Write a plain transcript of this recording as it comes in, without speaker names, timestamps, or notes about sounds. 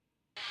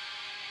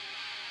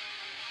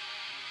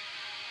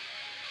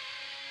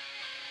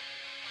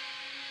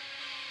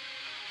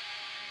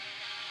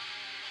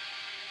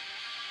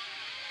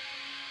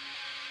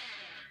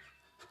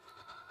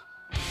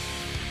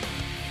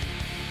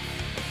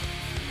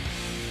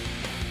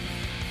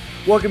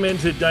Welcome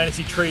into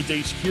Dynasty Trades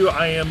HQ.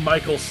 I am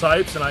Michael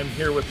Sipes, and I'm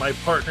here with my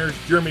partners,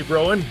 Jeremy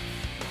Broen.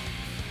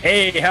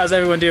 Hey, how's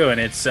everyone doing?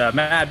 It's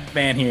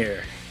Madman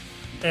here.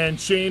 And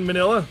Shane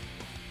Manila.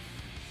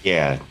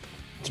 Yeah,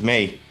 it's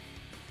me.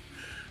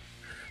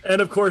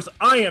 And of course,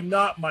 I am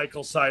not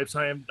Michael Sipes.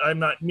 I'm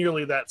not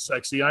nearly that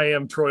sexy. I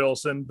am Troy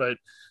Olsen, but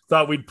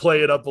thought we'd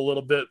play it up a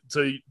little bit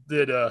so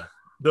that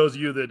those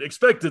of you that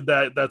expected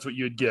that's what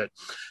you'd get.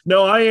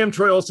 No, I am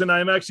Troy Olsen.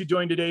 I'm actually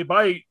joined today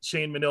by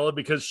Shane Manila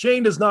because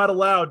Shane does not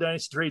allow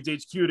Dynasty Trades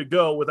HQ to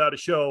go without a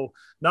show.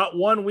 Not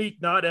 1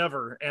 week, not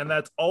ever. And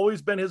that's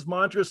always been his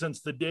mantra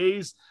since the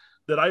days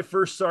that I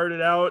first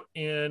started out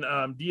in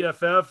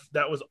DFF.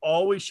 That was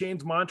always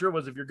Shane's mantra,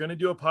 was if you're going to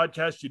do a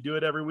podcast, you do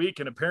it every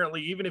week. And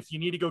apparently, even if you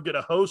need to go get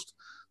a host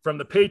from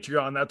the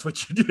Patreon, that's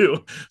what you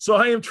do. So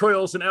I am Troy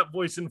Olsen at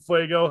Voice in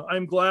Fuego.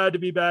 I'm glad to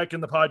be back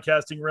in the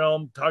podcasting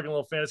realm, talking a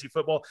little fantasy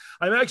football.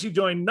 I'm actually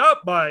joined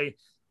not by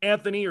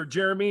Anthony or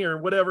Jeremy or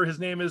whatever his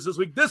name is this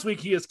week. This week,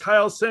 he is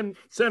Kyle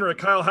Senra.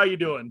 Kyle, how you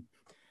doing?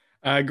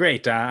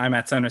 Great. I'm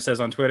at Senra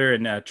Says on Twitter,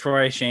 and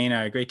Troy,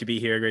 Shane, great to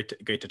be here.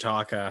 Great to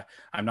talk.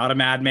 I'm not a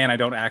madman. I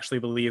don't actually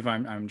believe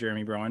I'm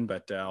Jeremy Broen,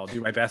 but I'll do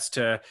my best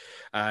to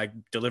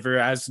deliver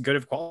as good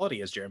of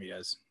quality as Jeremy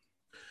does.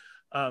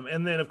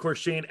 And then, of course,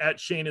 Shane at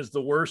Shane is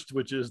the worst,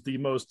 which is the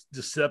most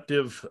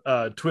deceptive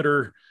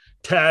Twitter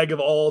tag of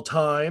all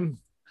time,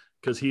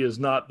 because he is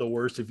not the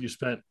worst. If you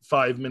spent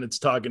 5 minutes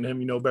talking to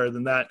him, you know better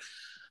than that.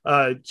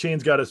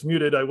 Shane's got us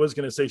muted. I was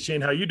going to say,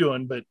 Shane, how you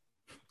doing? But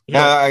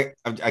yeah.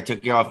 No, I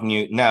took you off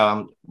mute.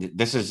 No,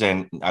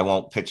 I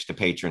won't pitch to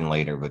Patreon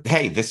later, but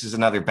hey, this is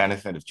another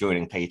benefit of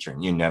joining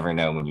Patreon. You never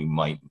know when you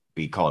might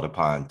be called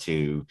upon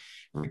to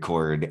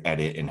record,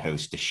 edit, and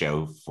host a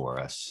show for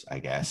us, I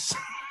guess.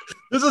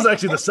 This is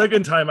actually the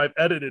second time I've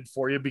edited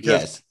for you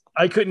because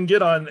I couldn't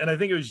get on. And I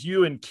think it was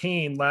you and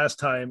Kane last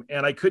time.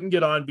 And I couldn't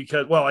get on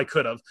because, well, I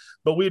could have,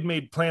 but we had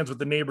made plans with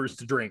the neighbors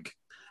to drink.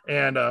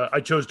 And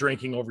I chose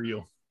drinking over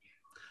you.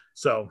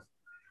 So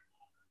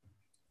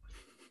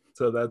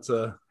that's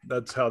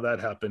how that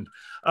happened.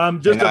 I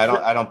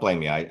don't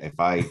blame you. If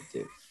I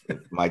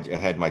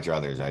had my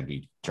druthers, I'd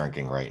be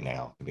drinking right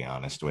now, to be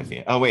honest with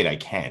you. Oh, wait, I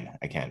can.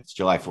 It's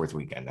July 4th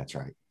weekend. That's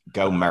right.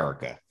 Go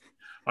America.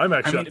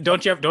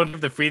 Don't you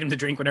have the freedom to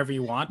drink whenever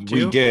you want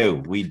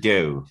to? We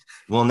do.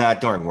 Well,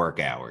 not during work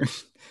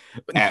hours.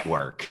 At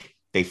work,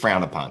 they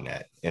frown upon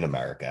that in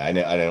America. I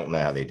don't know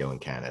how they do in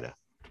Canada.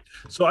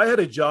 So I had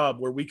a job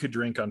where we could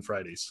drink on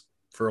Fridays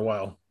for a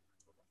while.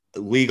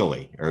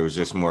 Legally, or it was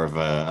just more of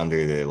a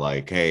under the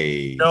like,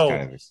 hey, no,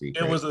 kind of a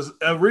secret.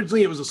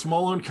 Originally it was a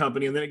small-owned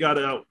company, and then it got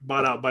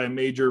bought out by a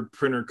major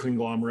printer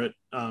conglomerate.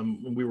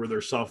 We were their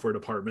software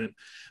department,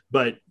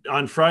 but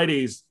on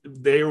Fridays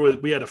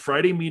we had a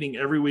Friday meeting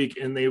every week,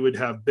 and they would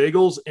have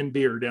bagels and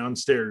beer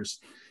downstairs,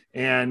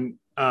 and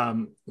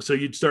so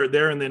you'd start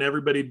there, and then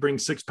everybody'd bring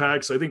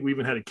 6-packs. I think we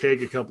even had a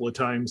keg a couple of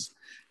times,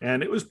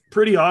 and it was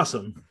pretty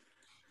awesome.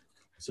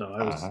 So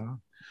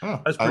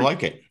I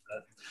like it.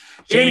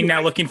 Shane,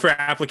 now looking for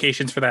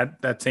applications for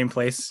that same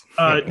place.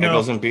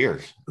 Bagels and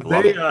beers.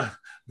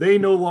 They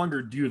no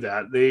longer do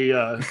that. They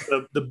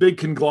the big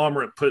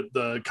conglomerate put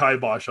the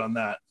kibosh on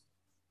that.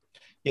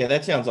 Yeah,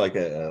 that sounds like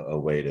a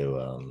way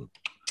to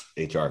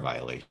HR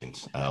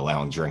violations,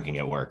 allowing drinking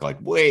at work. Like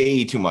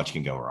way too much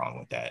can go wrong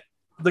with that.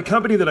 The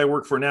company that I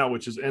work for now,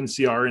 which is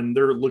NCR, and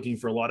they're looking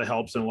for a lot of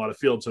helps in a lot of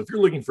fields. So if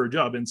you're looking for a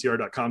job,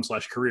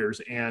 ncr.com/careers,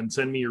 and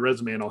send me your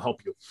resume and I'll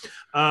help you.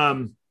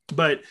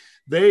 But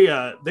they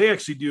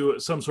actually do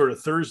some sort of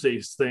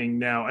Thursdays thing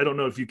now. I don't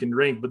know if you can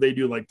drink, but they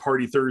do like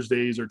Party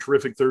Thursdays or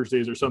Terrific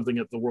Thursdays or something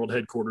at the world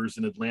headquarters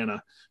in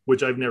Atlanta,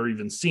 which I've never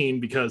even seen,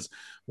 because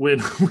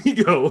when we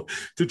go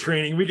to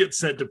training, we get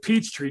sent to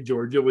Peachtree,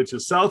 Georgia, which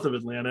is south of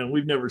Atlanta, and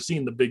we've never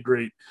seen the big,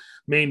 great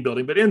main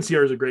building. But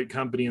NCR is a great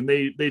company, and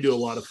they do a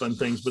lot of fun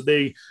things, but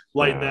they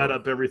light that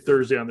up every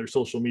Thursday on their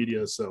social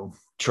media. So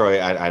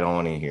Troy, I don't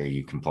want to hear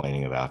you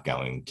complaining about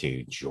going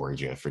to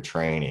Georgia for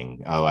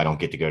training. Oh, I don't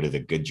get to go to the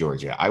good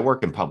Georgia. I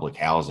work in public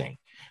housing.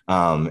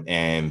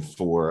 And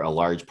for a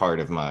large part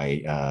of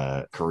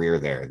my career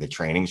there, the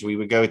trainings we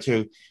would go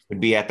to would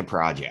be at the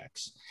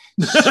projects.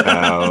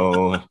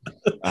 So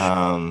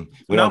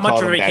we don't much call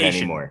of a them that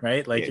vacation anymore,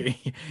 right? Like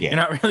you're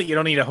not really, you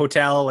don't need a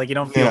hotel, like you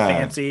don't feel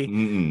fancy.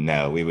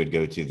 No, we would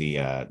go to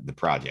the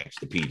projects,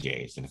 the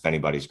PJs. And if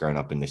anybody's grown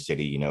up in the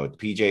city, you know what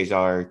the PJs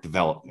are.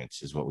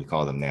 Developments is what we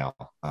call them now,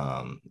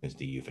 is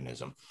the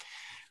euphemism.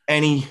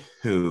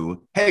 Anywho,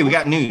 hey, we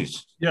got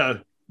news. Yeah,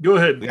 go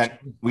ahead.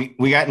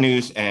 We got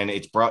news, and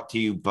it's brought to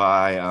you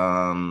by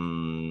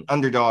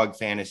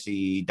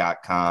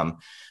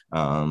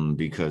underdogfantasy.com,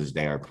 because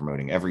they are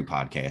promoting every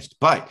podcast.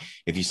 But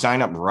if you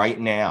sign up right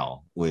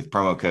now with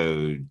promo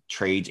code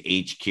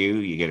TradesHQ,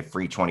 you get a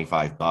free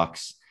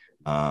 $25.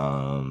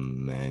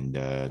 And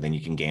then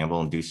you can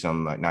gamble and do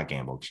some, not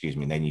gamble, excuse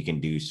me. Then you can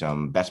do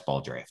some best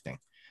ball drafting.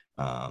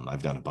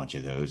 I've done a bunch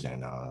of those,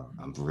 and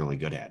I'm really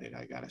good at it,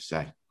 I gotta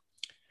say.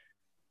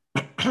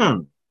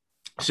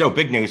 So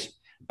big news.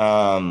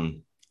 I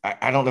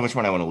don't know which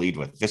one I want to lead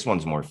with. This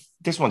one's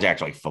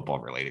actually football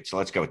related. So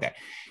let's go with that.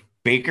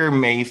 Baker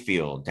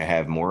Mayfield to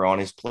have more on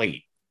his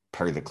plate,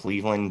 per the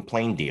Cleveland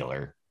Plain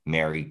Dealer,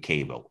 Mary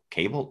Cabell.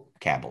 You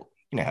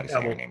know how to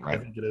say her name, I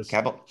right? think it is.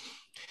 Cabell.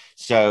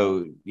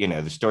 So,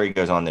 the story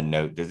goes on to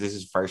note that this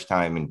is the first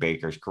time in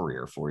Baker's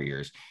career, 4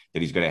 years,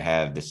 that he's going to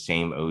have the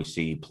same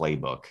OC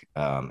playbook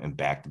in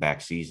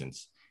back-to-back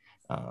seasons.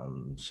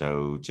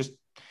 So just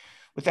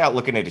without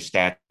looking at his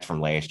stats from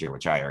last year,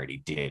 which I already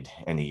did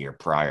in the year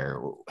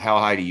prior, how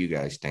high do you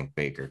guys think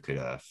Baker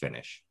could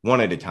finish? One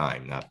at a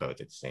time, not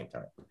both at the same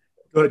time.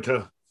 Go ahead,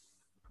 Joe.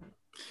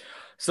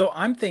 So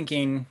I'm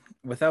thinking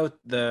without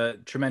the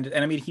tremendous,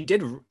 and I mean, he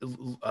did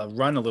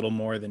run a little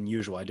more than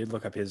usual. I did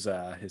look up his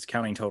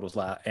counting totals,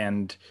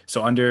 and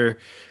so under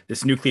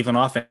this new Cleveland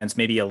offense,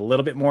 maybe a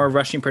little bit more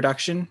rushing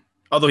production.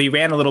 Although he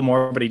ran a little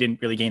more, but he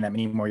didn't really gain that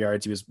many more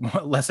yards. He was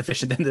less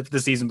efficient than the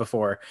season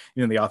before.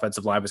 The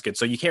offensive line was good.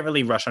 So you can't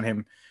really rush on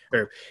him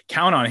or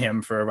count on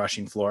him for a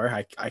rushing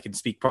floor. I can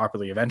speak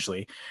properly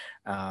eventually.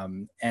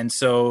 And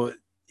so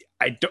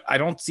I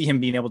don't see him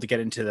being able to get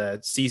into the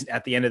season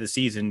at the end of the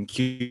season,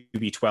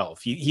 QB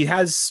 12. He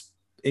has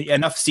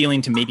enough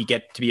ceiling to maybe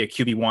get to be a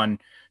QB 1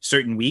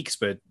 certain weeks,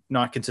 but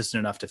not consistent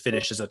enough to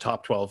finish as a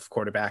top 12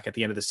 quarterback at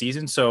the end of the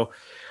season. So,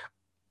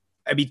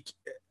 I mean,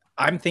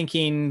 I'm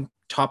thinking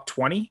top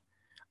 20.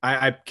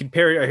 I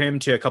compare him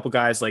to a couple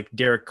guys like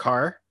Derek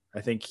Carr.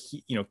 I think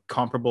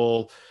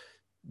comparable,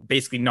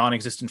 basically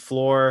non-existent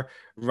floor,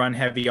 run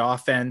heavy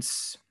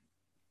offense.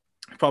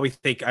 I probably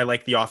think I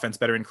like the offense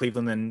better in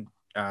Cleveland than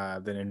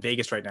in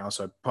Vegas right now.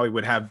 So I probably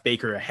would have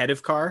Baker ahead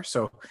of Carr.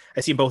 So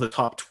I see both the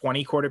top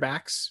 20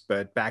 quarterbacks,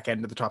 but back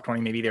end of the top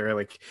 20, maybe they're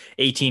like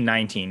 18,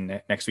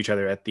 19 next to each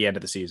other at the end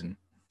of the season.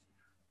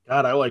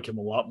 God, I like him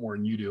a lot more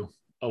than you do.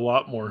 A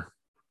lot more.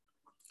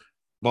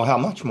 Well, how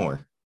much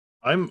more?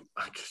 I'm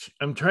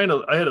trying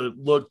to, I had to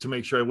look to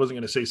make sure I wasn't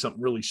going to say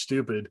something really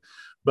stupid,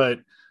 but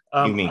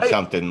you mean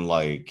something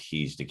like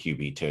he's the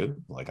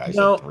QB2, like I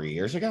said 3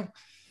 years ago?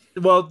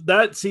 Well,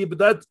 I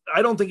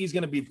don't think he's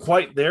going to be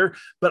quite there,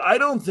 but I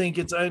don't think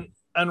it's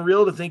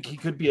unreal to think he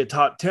could be a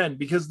top 10,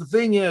 because the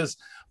thing is,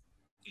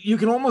 you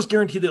can almost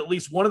guarantee that at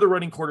least one of the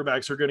running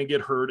quarterbacks are going to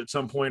get hurt at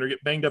some point or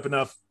get banged up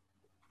enough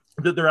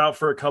that they're out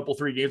for a couple,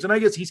 3 games. And I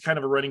guess he's kind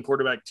of a running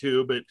quarterback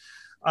too, but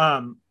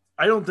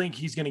I don't think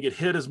he's going to get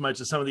hit as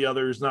much as some of the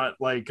others, not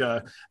like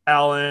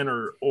Allen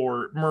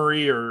or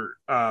Murray or,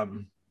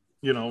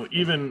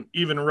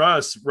 even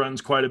Russ runs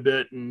quite a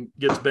bit and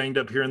gets banged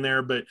up here and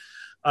there. But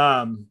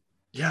I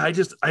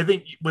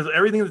think with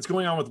everything that's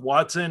going on with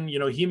Watson,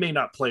 he may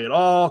not play at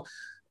all.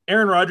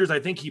 Aaron Rodgers,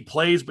 I think he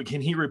plays, but can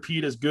he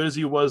repeat as good as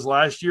he was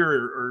last year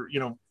or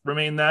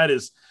remain that?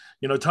 Is,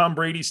 Tom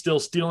Brady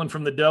still stealing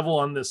from the devil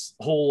on this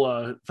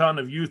whole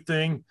fountain of youth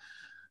thing?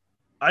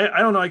 I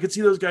don't know. I could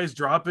see those guys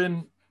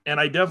dropping, and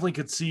I definitely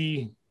could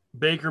see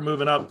Baker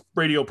moving up.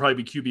 Brady will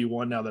probably be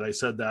QB1 now that I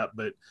said that,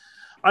 but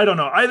I don't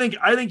know. I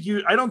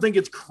don't think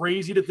it's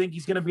crazy to think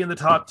he's going to be in the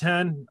top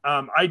 10.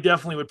 I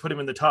definitely would put him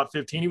in the top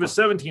 15. He was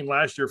 17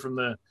 last year from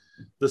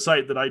the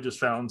site that I just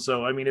found.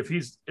 So, I mean, if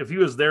he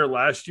was there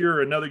last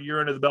year, another year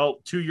under the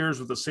belt, 2 years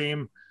with the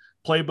same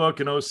playbook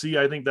and OC,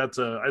 I think that's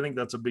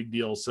a big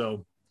deal.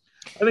 So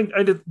I think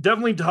I did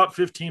definitely top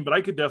 15, but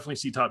I could definitely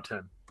see top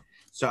 10.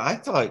 So I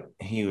thought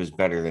he was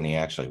better than he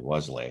actually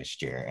was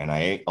last year. And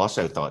I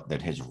also thought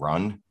that his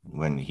run,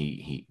 when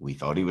we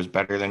thought he was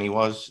better than he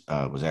was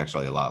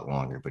actually a lot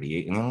longer. But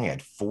he only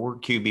had 4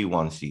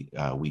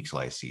 QB1 weeks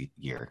last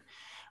year,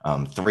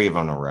 3 of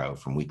them in a row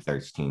from week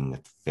 13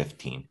 to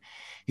 15.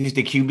 He's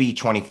the QB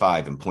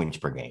 25 in points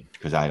per game,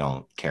 because I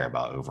don't care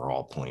about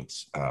overall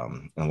points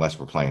unless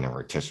we're playing in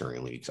rotisserie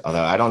leagues.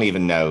 Although I don't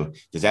even know,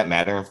 does that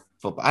matter in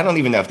football? I don't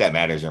even know if that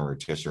matters in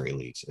rotisserie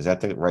leagues. Is that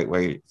the right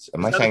way?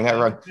 Am I saying that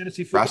wrong?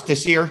 Rotisserie?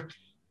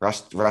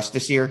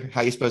 Rotisserie?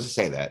 How are you supposed to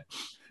say that?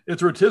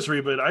 It's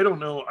rotisserie, but I don't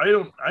know.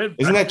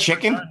 Isn't that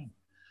chicken?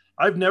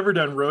 I've never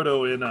done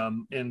roto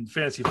in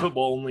fantasy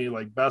football, only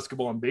like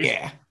basketball and baseball.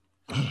 Yeah.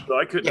 So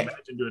I couldn't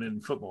imagine doing it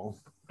in football.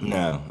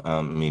 No,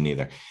 me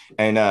neither.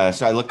 And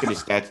so I looked at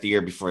his stats the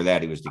year before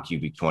that. He was the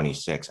QB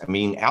 26. I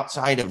mean,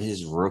 outside of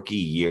his rookie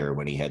year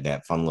when he had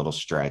that fun little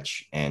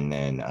stretch, and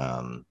then,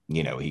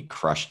 he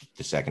crushed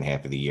the second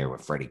half of the year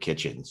with Freddie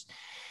Kitchens,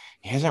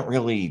 he hasn't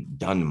really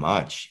done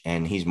much.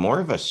 And he's more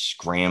of a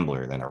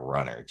scrambler than a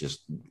runner.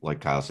 Just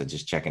like Kyle said,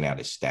 just checking out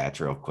his stats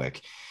real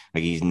quick.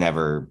 Like, he's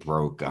never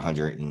broke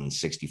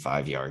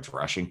 165 yards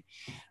rushing.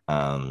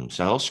 So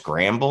he'll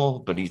scramble,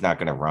 but he's not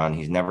going to run.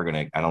 He's never going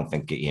to, I don't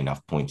think, get you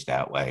enough points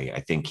that way.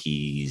 I think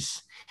QB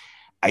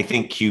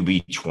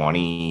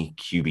 20,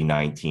 QB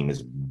 19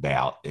 is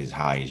about as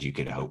high as you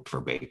could hope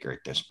for Baker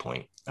at this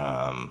point.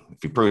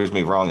 If he proves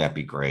me wrong, that'd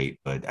be great,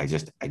 but I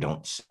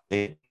don't see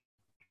it.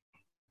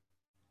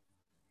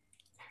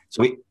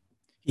 So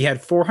he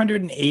had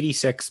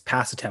 486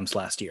 pass attempts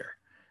last year.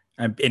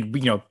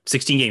 In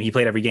 16 games, he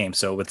played every game.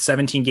 So with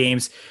 17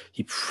 games,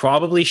 he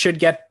probably should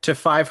get to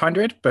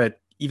 500, but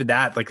even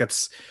that, like,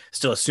 that's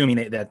still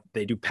assuming that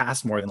they do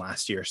pass more than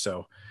last year.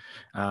 So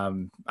I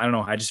don't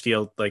know. I just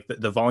feel like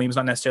the volume's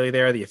not necessarily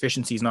there. The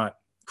efficiency is not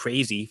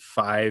crazy.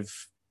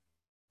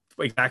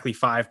 exactly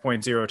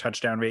 5.0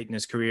 touchdown rate in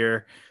his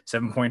career,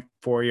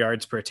 7.4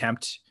 yards per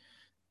attempt.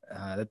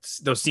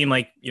 Those seem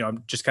like,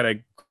 I'm just kind of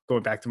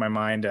going back to my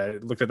mind. I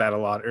looked at that a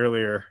lot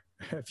earlier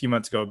a few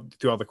months ago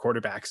through all the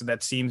quarterbacks. And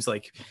that seems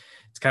like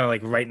it's kind of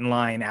like right in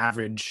line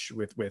average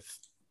with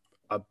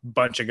a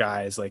bunch of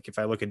guys. Like if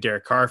I look at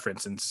Derek Carr, for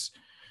instance,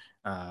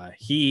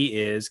 he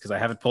is, because I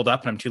have it pulled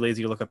up and I'm too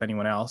lazy to look up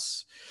anyone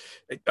else.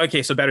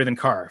 Okay, so better than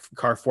Carr.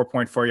 Carr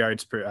 4.4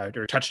 yards per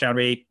or touchdown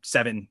rate,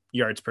 7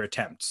 yards per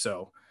attempt.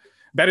 So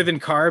better than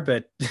Carr,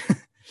 but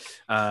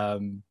I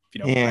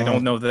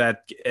don't know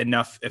that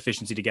enough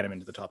efficiency to get him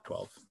into the top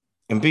 12.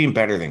 And being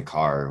better than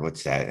Carr,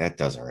 what's that? That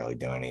doesn't really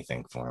do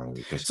anything for him.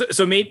 Because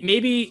so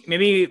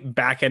maybe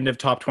back end of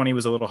top 20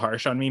 was a little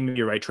harsh on me. Maybe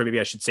you're right, Troy. Maybe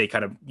I should say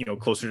kind of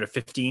closer to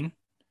 15,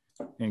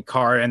 and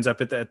Carr ends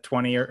up at the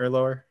 20 or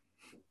lower.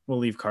 We'll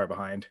leave Carr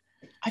behind.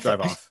 Drive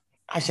off.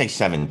 I say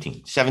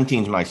 17.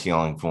 17 is my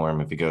ceiling for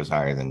him. If he goes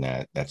higher than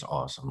that, that's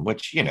awesome.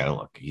 Which,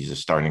 look, he's a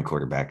starting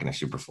quarterback in a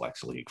super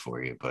flex league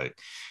for you, but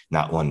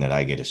not one that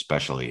I get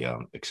especially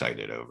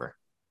excited over.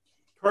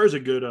 Carr's a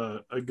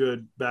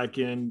good back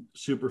end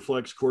super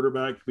flex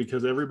quarterback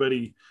because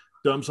everybody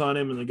dumps on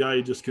him and the guy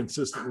just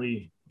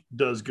consistently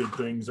does good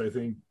things. I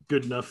think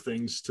good enough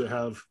things to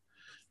have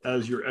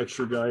as your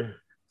extra guy.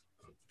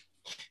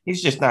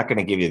 He's just not going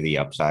to give you the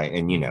upside.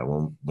 And,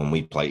 when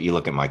we play, you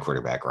look at my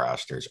quarterback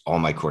rosters, all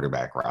my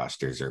quarterback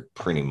rosters are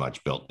pretty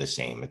much built the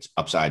same. It's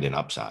upside and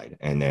upside.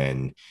 And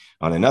then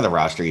on another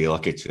roster, you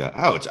look at,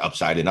 it's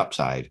upside and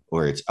upside,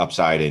 or it's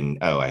upside and,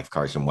 I have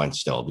Carson Wentz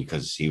still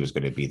because he was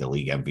going to be the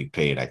league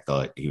MVP and I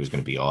thought he was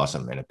going to be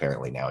awesome. And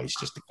apparently now he's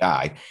just a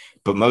guy.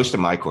 But most of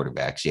my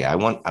quarterbacks, I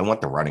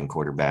want the running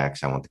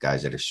quarterbacks. I want the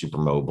guys that are super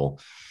mobile.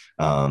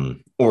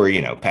 Or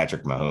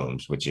Patrick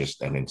Mahomes, which is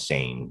an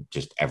insane,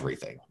 just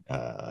everything,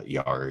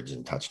 yards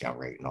and touchdown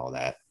rate and all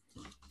that.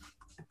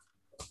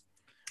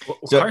 Well,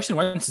 so, Carson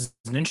Wentz is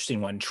an interesting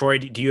one. Troy,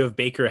 do you have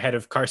Baker ahead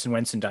of Carson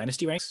Wentz in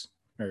dynasty ranks,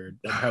 or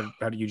how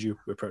do you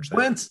approach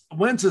that?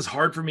 Wentz is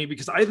hard for me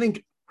because I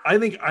think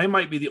I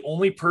might be the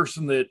only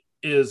person that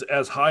is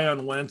as high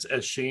on Wentz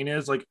as Shane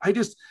is. Like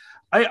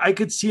I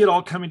could see it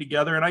all coming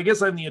together. And I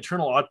guess I'm the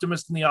eternal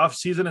optimist in the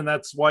offseason. And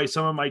that's why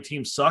some of my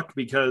teams suck,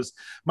 because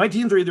my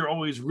teams are either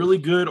always really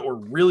good or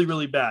really,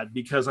 really bad,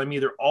 because I'm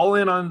either all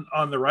in on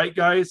the right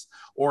guys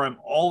or I'm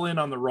all in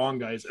on the wrong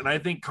guys. And I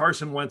think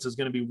Carson Wentz is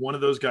going to be one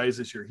of those guys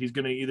this year. He's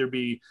going to either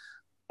be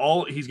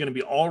all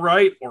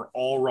right or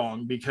all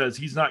wrong, because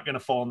he's not going to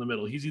fall in the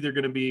middle. He's either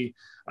going to be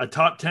a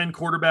top 10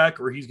 quarterback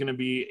or he's going to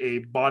be a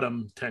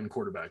bottom 10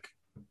 quarterback.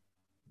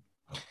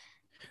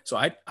 So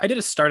I did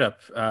a startup,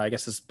 I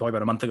guess it's probably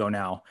about a month ago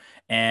now.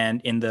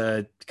 And in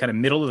the kind of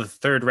middle of the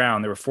third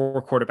round, there were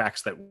 4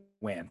 quarterbacks that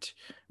went: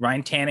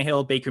 Ryan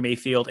Tannehill, Baker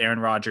Mayfield, Aaron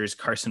Rodgers,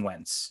 Carson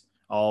Wentz,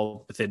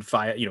 all within a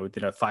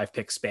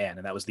 5-pick span.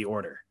 And that was the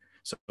order.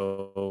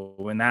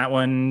 So in that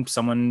one,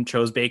 someone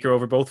chose Baker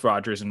over both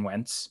Rodgers and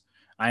Wentz.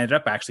 I ended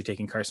up actually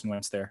taking Carson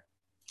Wentz there.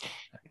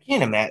 I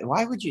can't imagine.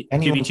 Why would you?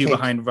 QB2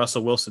 behind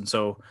Russell Wilson.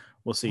 So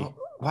we'll see.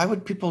 Why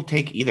would people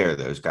take either of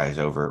those guys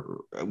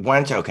over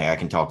Wentz? Okay, I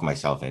can talk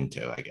myself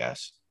into, I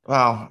guess.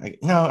 Well,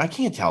 I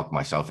can't talk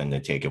myself into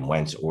taking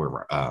Wentz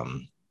or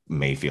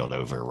Mayfield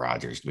over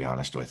Rodgers, to be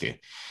honest with you.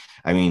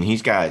 I mean,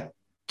 he's got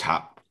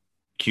top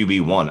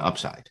QB1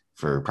 upside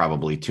for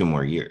probably 2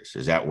 more years.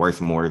 Is that worth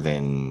more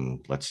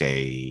than, let's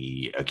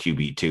say, a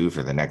QB2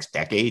 for the next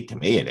decade? To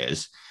me, it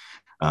is.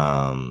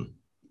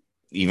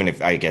 Even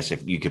if, I guess,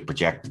 if you could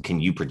can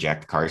you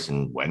project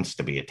Carson Wentz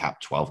to be a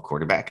top 12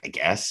 quarterback? I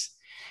guess.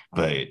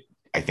 But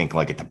I think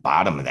like at the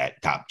bottom of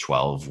that top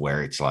 12,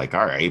 where it's like,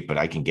 all right, but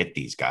I can get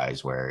these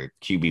guys, where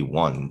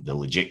QB1, the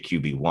legit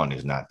QB1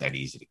 is not that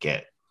easy to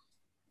get.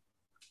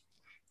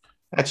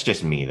 That's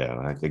just me,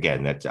 though.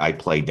 Again, I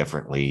play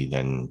differently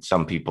than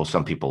some people.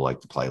 Some people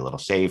like to play a little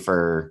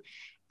safer.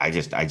 I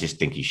just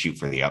think you shoot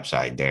for the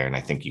upside there. And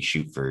I think you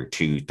shoot for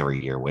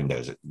 2-3 year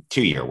windows,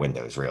 2-year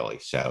windows, really.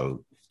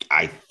 So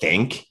I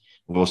think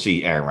we'll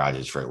see Aaron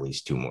Rodgers for at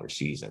least 2 more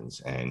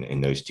seasons. And in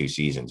those 2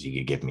 seasons, you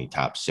could give me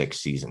top 6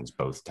 seasons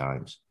both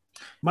times.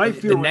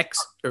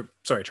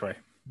 Sorry, Troy.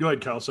 Go ahead,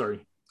 Cal.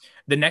 Sorry.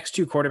 The next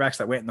 2 quarterbacks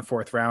that went in the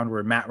 4th round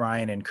were Matt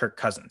Ryan and Kirk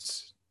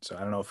Cousins. So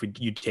I don't know if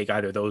you'd take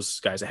either of those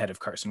guys ahead of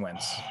Carson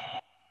Wentz.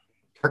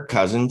 Kirk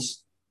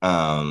Cousins,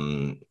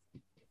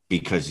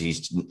 because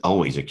he's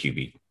always a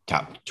QB,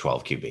 top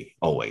 12 QB,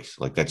 always.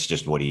 Like that's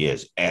just what he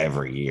is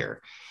every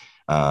year.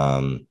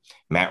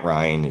 Matt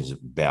Ryan is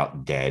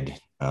about dead.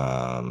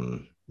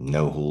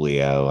 No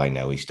Julio. I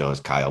know he still has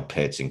Kyle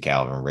Pitts and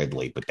Calvin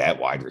Ridley, but that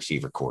wide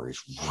receiver core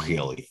is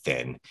really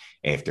thin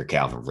after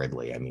Calvin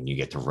Ridley. I mean, you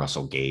get to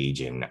Russell Gage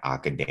and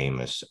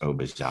Akadamus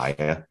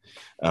Obaziah.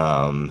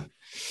 I'm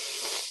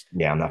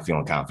not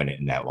feeling confident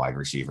in that wide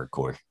receiver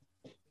core.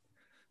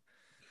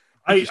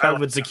 I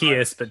would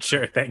Zacchaeus, but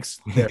sure, thanks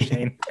there,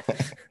 Shane.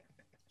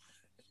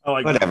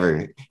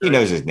 Whatever. He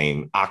knows his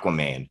name,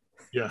 Aquaman.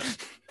 Yeah.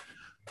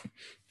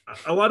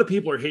 A lot of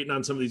people are hating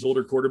on some of these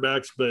older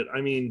quarterbacks, but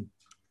I mean,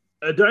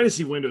 a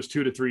dynasty window is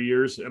 2 to 3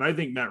 years, and I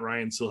think Matt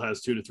Ryan still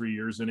has 2 to 3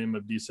 years in him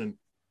of decent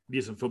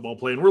decent football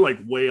play, and we're like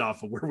way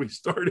off of where we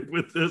started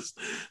with this,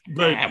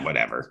 but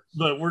whatever.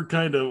 But we're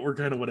kind of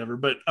whatever.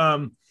 But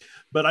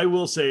I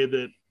will say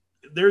that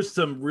there's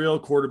some real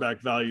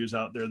quarterback values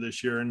out there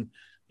this year,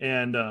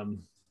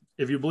 and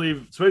if you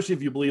believe, especially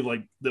if you believe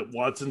like that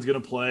Watson's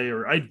going to play,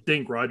 or I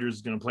think Rodgers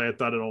is going to play. I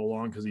thought it all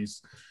along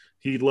because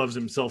he loves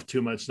himself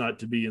too much not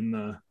to be in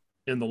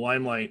the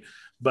limelight.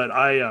 But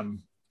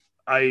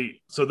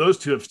so those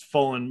two have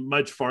fallen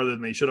much farther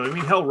than they should have. I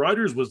mean, hell,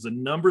 Rodgers was the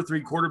number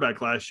 3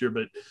 quarterback last year,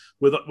 but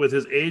with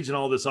his age and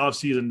all this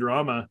offseason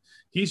drama,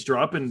 he's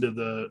dropping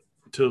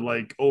to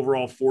like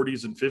overall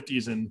 40s and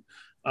 50s in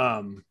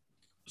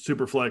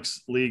Superflex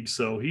leagues.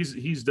 So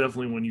he's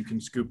definitely one you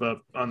can scoop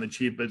up on the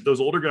cheap. But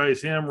those older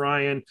guys, him,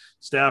 Ryan,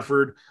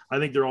 Stafford, I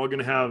think they're all going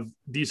to have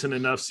decent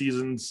enough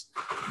seasons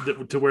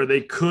to where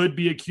they could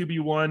be a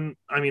QB1.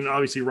 I mean,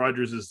 obviously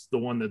Rodgers is the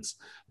one that's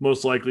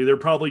most likely. They're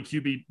probably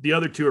the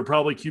other two are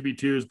probably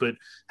QB2s, but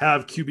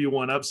have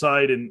QB1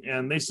 upside,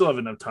 and they still have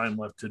enough time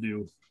left to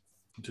do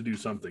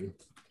something.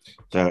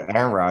 So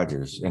Aaron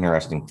Rodgers,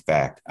 interesting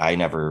fact. I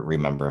never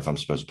remember if I'm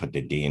supposed to put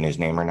the D in his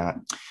name or not.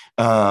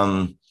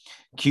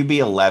 QB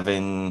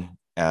 11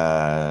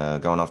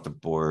 going off the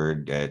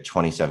board at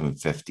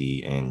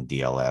 2750 in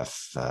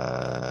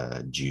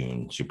DLF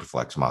June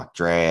Superflex mock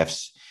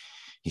drafts.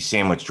 He's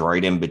sandwiched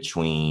right in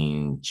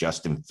between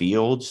Justin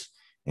Fields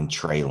and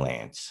Trey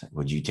Lance.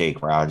 Would you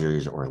take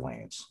Rodgers or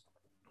Lance?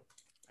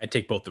 I'd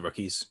take both the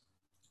rookies.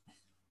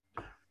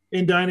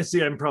 In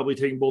Dynasty, I'm probably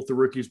taking both the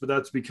rookies, but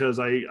that's because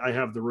I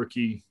have the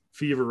rookie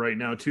fever right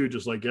now too,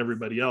 just like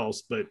everybody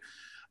else. But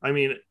I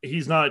mean,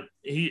 I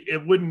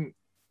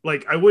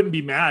wouldn't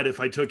be mad if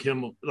I took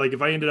him, like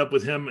if I ended up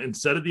with him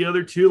instead of the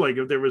other two, like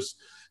if there was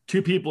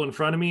 2 people in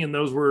front of me and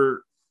those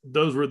were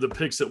the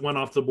picks that went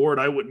off the board,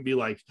 I wouldn't be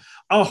like,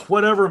 oh,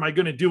 whatever am I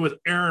going to do with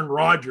Aaron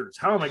Rodgers?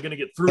 How am I going to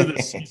get through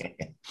this season?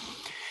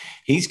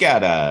 He's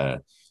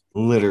got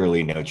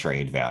literally no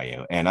trade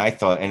value. And I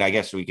thought, and I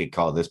guess we could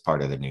call this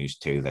part of the news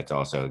too. That's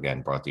also,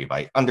 again, brought to you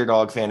by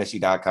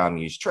UnderdogFantasy.com.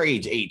 Use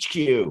Trades HQ.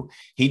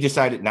 He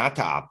decided not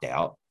to opt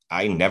out.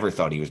 I never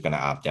thought he was going to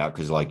opt out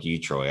because, like you,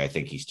 Troy, I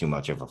think he's too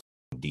much of a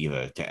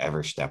diva to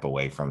ever step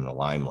away from the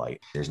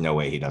limelight. There's no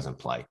way he doesn't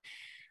play.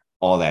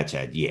 All that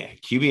said, yeah,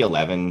 QB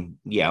 11,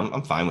 yeah,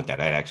 I'm fine with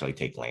that. I'd actually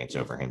take Lance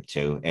over him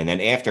too. And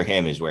then after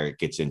him is where it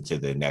gets into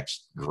the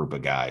next group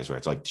of guys, where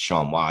it's like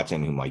Deshaun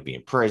Watson, who might be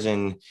in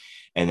prison,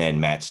 and then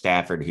Matt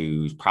Stafford,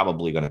 who's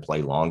probably going to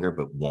play longer,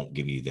 but won't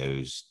give you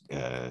those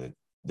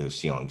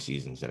ceiling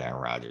seasons that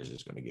Aaron Rodgers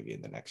is going to give you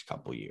in the next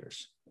couple of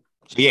years.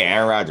 So yeah,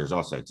 Aaron Rodgers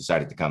also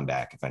decided to come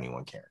back, if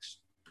anyone cares,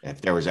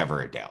 if there was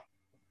ever a doubt.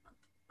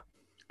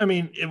 I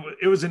mean,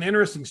 it was an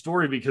interesting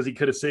story because he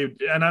could have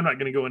saved, and I'm not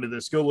going to go into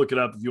this. Go look it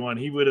up if you want.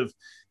 He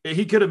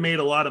could have made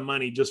a lot of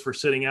money just for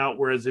sitting out.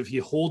 Whereas if he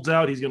holds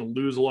out, he's going to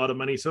lose a lot of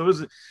money. So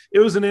it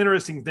was an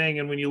interesting thing.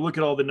 And when you look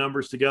at all the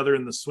numbers together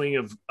and the swing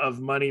of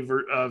money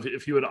of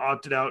if he would have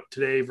opted out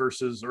today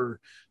or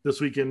this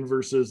weekend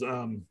versus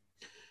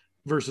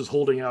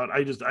holding out,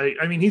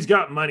 I mean, he's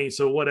got money,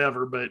 so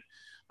whatever. But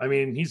I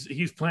mean,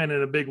 he's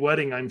planning a big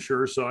wedding, I'm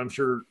sure. So I'm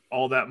sure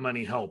all that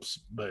money helps,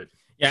 but.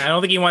 Yeah, I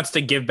don't think he wants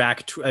to give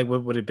back.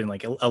 What would have been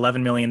like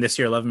 11 million this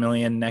year, 11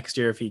 million next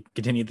year if he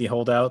continued the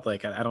holdout.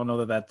 Like, I don't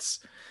know that's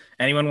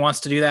anyone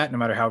wants to do that, no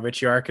matter how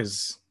rich you are,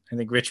 because I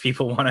think rich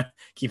people want to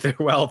keep their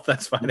wealth.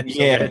 That's why they're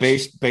so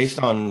rich. based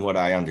on what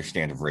I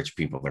understand of rich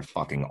people, they're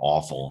fucking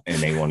awful,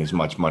 and they want as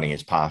much money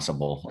as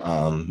possible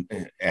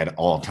at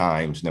all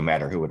times, no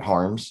matter who it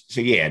harms. So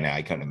yeah, no,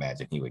 I couldn't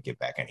imagine he would give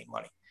back any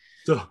money.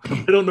 So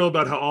I don't know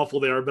about how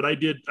awful they are, but I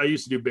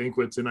used to do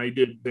banquets, and I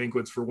did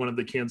banquets for one of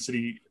the Kansas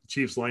City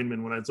Chiefs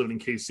linemen when I was living in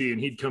KC, and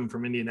he'd come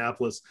from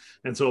Indianapolis.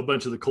 And so a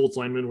bunch of the Colts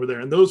linemen were there,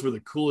 and those were the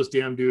coolest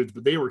damn dudes,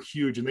 but they were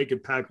huge and they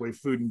could pack away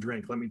food and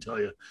drink, let me tell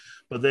you.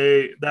 But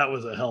that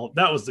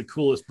was the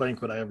coolest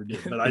banquet I ever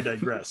did, but I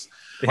digress.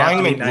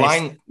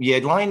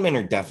 Linemen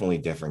are definitely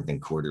different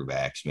than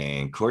quarterbacks,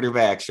 man.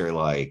 Quarterbacks are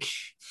like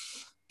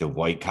the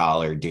white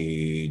collar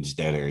dudes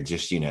that are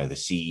just, the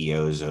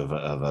CEOs of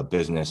a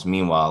business.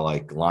 Meanwhile,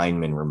 like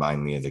linemen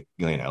remind me of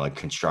like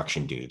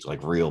construction dudes,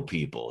 like real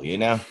people,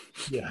 Yeah.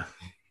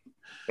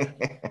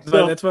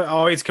 So that's what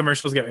always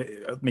commercials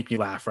make me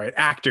laugh, right?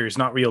 Actors,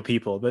 not real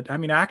people. But I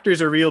mean, actors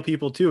are real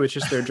people too. It's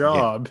just their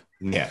job.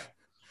 Yeah.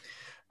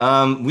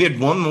 We had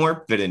one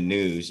more bit of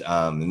news,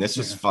 and this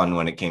was fun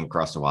when it came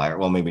across the wire.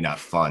 Well, maybe not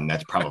fun.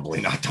 That's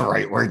probably not the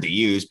right word to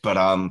use, but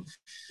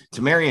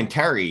Tamarian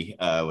Terry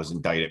was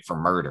indicted for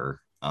murder,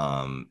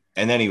 and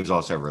then he was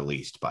also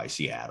released by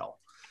Seattle.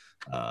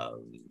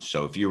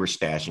 So if you were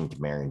stashing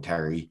Tamarian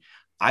Terry,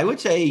 I would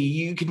say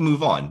you could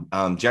move on.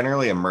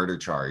 Generally, a murder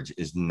charge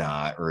is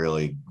not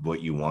really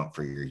what you want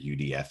for your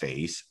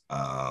UDFAs.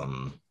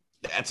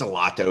 That's a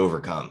lot to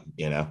overcome,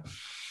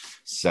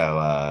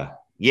 So,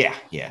 yeah.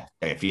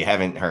 If you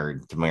haven't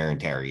heard, Tamarian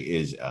Terry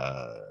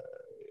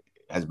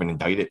has been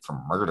indicted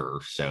for murder,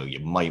 so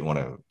you might want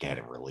to get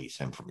and release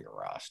him from your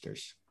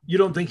rosters. You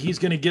don't think he's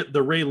going to get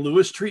the Ray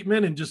Lewis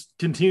treatment and just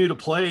continue to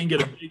play and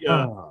get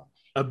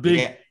a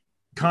big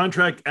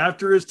contract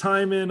after his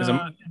time in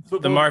football.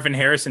 The Marvin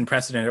Harrison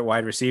precedent at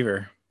wide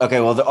receiver. Okay,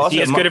 well, is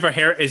he as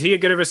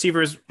good a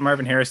receiver as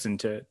Marvin Harrison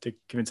to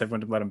convince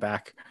everyone to let him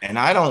back? And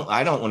I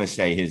don't want to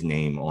say his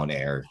name on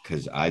air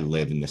because I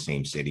live in the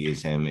same city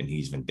as him and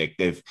he's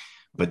vindictive.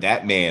 But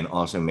that man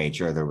also made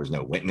sure there was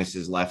no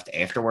witnesses left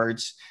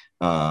afterwards.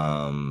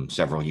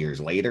 Several years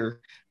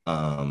later,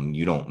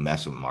 you don't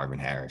mess with Marvin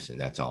Harrison.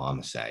 That's all I'm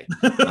gonna say.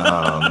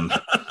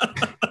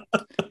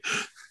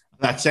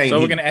 Not saying so.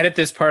 We're going to edit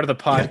this part of the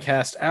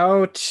podcast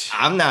out.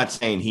 I'm not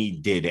saying he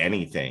did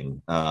anything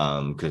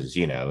because,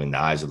 in the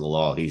eyes of the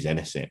law, he's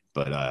innocent.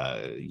 But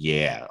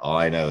all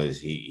I know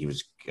is he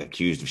was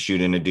accused of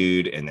shooting a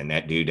dude and then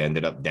that dude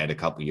ended up dead a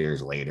couple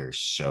years later.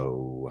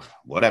 So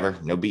whatever.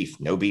 No beef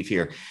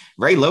here.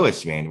 Ray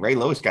Lewis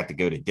got to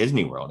go to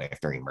Disney World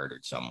after he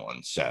murdered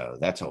someone. So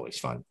that's always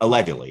fun.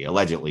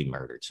 Allegedly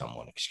murdered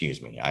someone.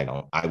 Excuse me.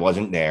 I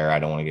wasn't there. I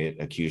don't want to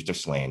get accused of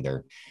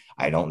slander.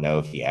 I don't know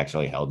if he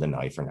actually held the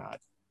knife or not.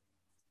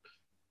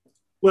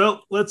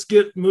 Well, let's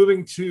get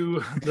moving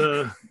to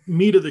the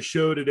meat of the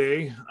show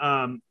today.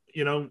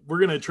 We're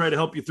going to try to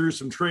help you through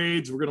some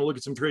trades. We're going to look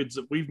at some trades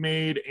that we've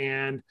made,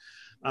 and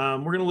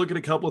we're going to look at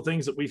a couple of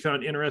things that we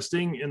found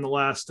interesting in the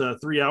last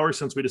 3 hours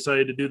since we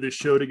decided to do this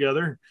show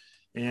together.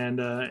 And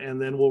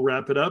then we'll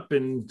wrap it up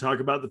and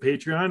talk about the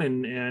Patreon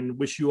and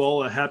wish you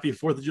all a happy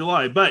 4th of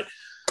July. But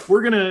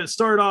we're going to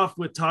start off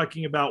with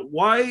talking about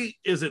why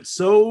is it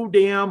so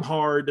damn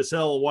hard to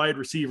sell a wide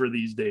receiver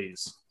these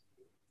days?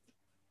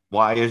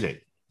 Why is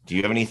it? Do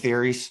you have any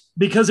theories?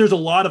 Because there's a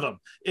lot of them.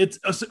 It's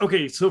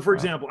okay. So for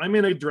example, I'm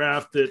in a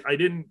draft that I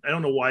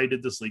don't know why I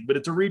did this league, but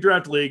it's a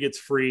redraft league. It's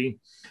free,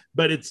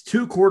 but it's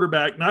 2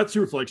 quarterback, not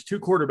Superflex, 2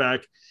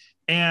 quarterback.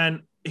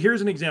 And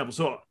here's an example.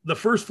 So the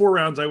first 4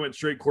 rounds, I went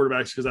straight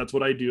quarterbacks because that's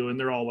what I do. And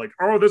they're all like,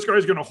 oh, this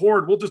guy's going to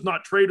hoard. We'll just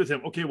not trade with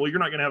him. Okay, well, you're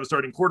not going to have a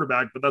starting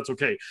quarterback, but that's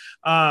okay.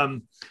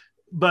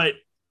 But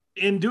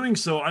in doing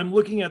so, I'm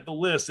looking at the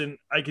list and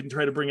I can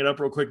try to bring it up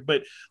real quick,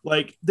 but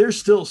like, there's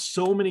still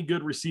so many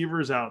good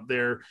receivers out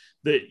there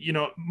that,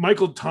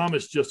 Michael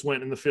Thomas just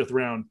went in the 5th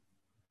round,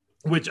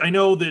 which I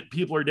know that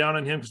people are down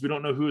on him because we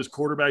don't know who his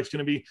quarterback's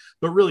going to be,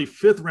 but really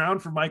 5th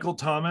round for Michael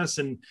Thomas.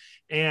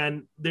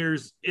 And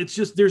there's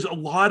a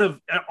lot of,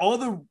 all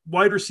the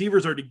wide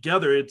receivers are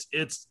together.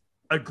 It's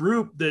a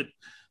group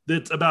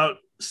that's about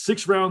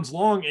 6 rounds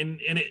long, and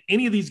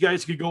any of these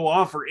guys could go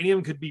off or any of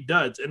them could be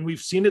duds. And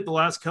we've seen it the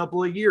last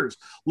couple of years.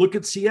 Look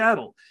at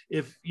Seattle.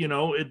 If,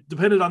 it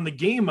depended on the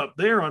game up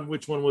there on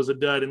which one was a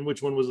dud and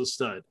which one was a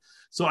stud.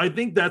 So I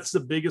think that's the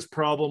biggest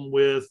problem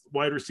with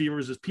wide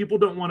receivers is people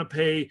don't want to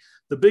pay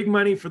the big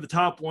money for the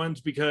top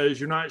ones because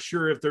you're not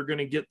sure if they're going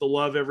to get the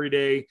love every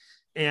day.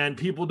 And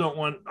people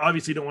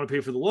obviously don't want to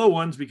pay for the low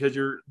ones because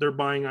they're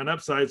buying on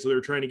upside. So they're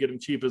trying to get them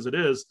cheap as it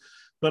is.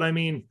 But I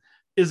mean,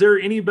 is there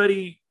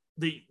anybody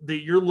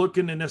that you're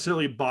looking to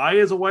necessarily buy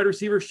as a wide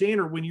receiver, Shane,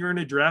 or when you're in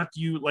a draft,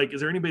 is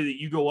there anybody that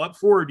you go up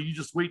for, or do you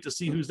just wait to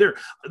see who's there?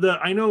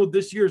 I know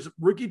this year's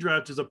rookie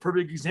draft is a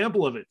perfect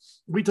example of it.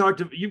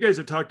 You guys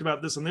have talked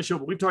about this on this show,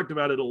 but we've talked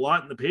about it a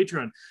lot in the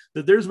Patreon,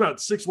 that there's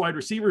about 6 wide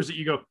receivers that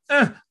you go,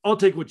 I'll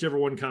take whichever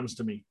one comes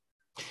to me.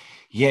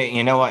 Yeah,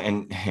 you know what?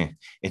 And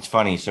it's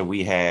funny. So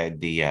we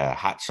had the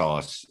Hot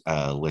Sauce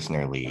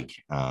Listener League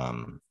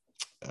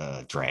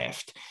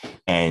draft.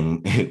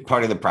 And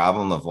part of the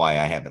problem of why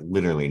I have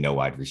literally no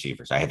wide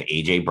receivers, I have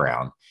AJ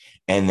Brown.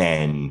 And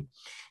then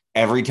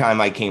every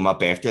time I came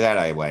up after that,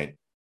 I went,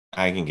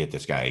 I can get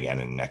this guy again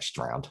in the next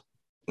round.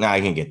 Now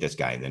I can get this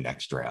guy in the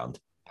next round.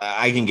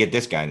 I can get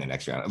this guy in the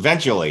next round.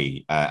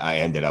 Eventually, I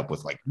ended up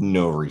with like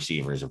no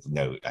receivers of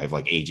note. I have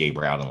like AJ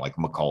Brown and like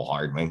McCall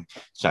Hardman.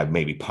 So I've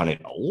maybe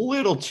punted a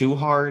little too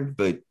hard,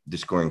 but the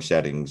scoring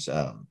settings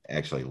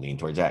actually lean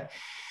towards that.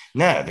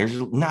 No, there's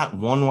not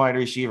one wide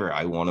receiver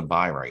I want to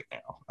buy right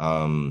now.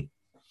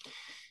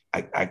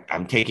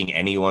 I'm taking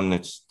anyone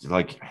that's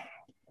like,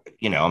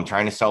 I'm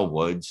trying to sell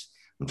Woods.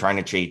 I'm trying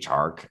to trade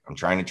Chark. I'm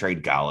trying to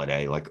trade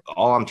Galladay. Like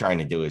all I'm trying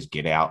to do is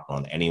get out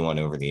on anyone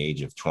over the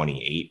age of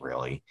 28,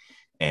 really.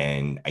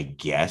 And I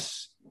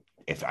guess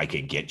if I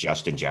could get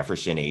Justin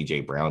Jefferson,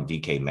 AJ Brown,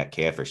 DK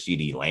Metcalf, or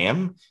CeeDee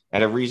Lamb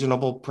at a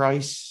reasonable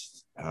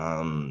price,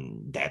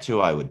 that's who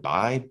I would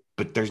buy.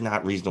 But there's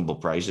not reasonable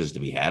prices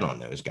to be had on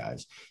those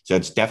guys. So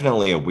it's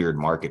definitely a weird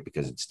market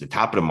because it's the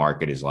top of the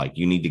market is like,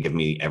 you need to give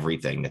me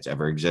everything that's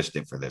ever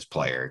existed for this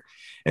player.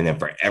 And then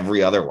for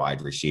every other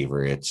wide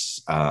receiver,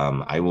 it's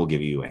I will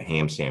give you a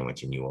ham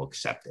sandwich and you will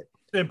accept it.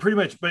 And pretty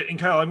much, and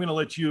Kyle, I'm going to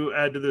let you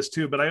add to this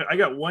too, but I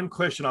got one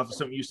question off of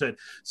something you said.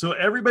 So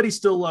everybody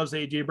still loves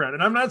AJ Brown,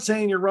 and I'm not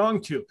saying you're wrong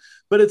to,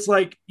 but it's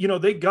like,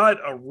 they got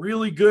a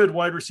really good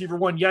wide receiver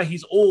one. Yeah,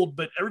 he's old,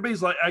 but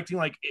everybody's like acting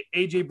like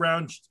AJ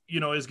Brown,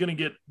 is going to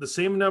get the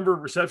same number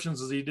of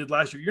receptions as he did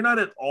last year. You're not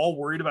at all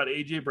worried about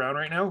AJ Brown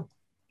right now,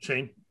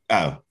 Shane?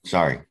 Oh,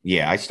 sorry.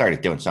 Yeah, I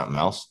started doing something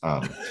else.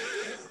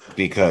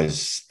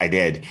 Because I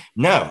did.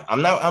 No,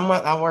 I'm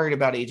not worried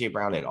about AJ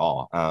Brown at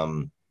all.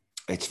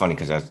 It's funny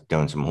because I was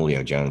doing some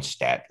Julio Jones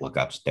stat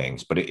lookups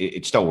things, but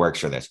it still works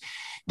for this.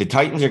 The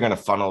Titans are going to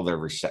funnel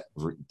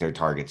their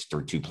targets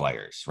through 2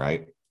 players,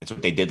 right? It's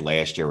what they did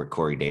last year with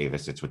Corey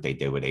Davis. It's what they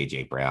did with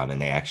AJ Brown,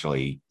 and they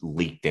actually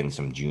leaked in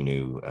some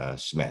Juju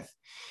Smith.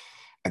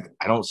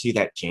 I don't see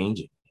that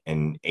changing.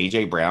 And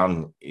AJ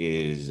Brown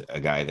is a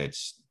guy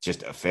that's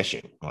just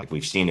efficient. Like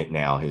we've seen it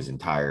now his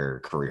entire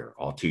career,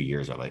 all 2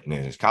 years of it, in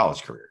his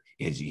college career.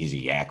 He's a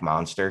yak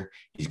monster.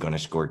 He's going to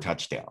score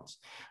touchdowns.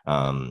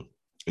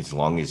 As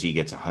long as he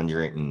gets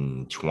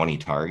 120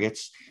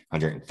 targets,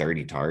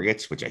 130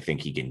 targets, which I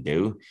think he can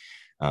do,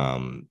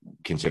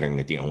 considering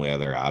that the only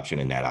other option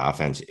in that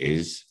offense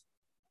is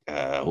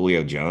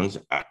Julio Jones,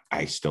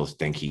 I still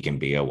think he can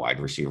be a wide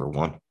receiver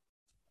one.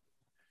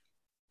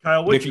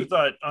 Kyle, what's your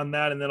thought on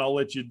that? And then I'll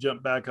let you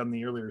jump back on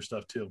the earlier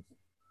stuff too.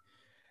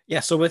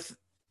 Yeah. So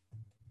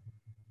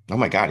oh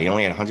my God, he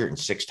only had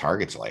 106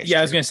 targets last year.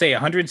 I was going to say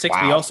 106.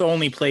 Wow. He also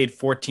only played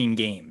 14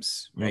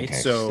 games, right? Okay,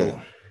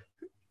 so,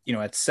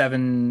 at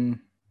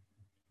 7,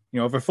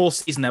 over a full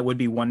season, that would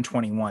be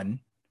 121.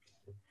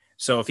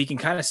 So if he can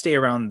kind of stay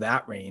around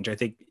that range, I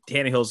think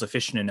Tannehill's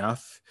efficient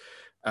enough.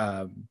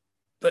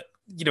 But,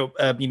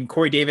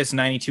 Corey Davis,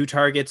 92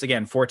 targets,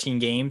 again, 14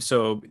 games.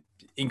 So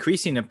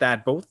increasing of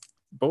that,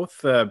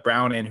 both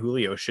Brown and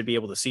Julio should be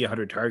able to see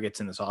 100 targets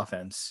in this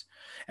offense.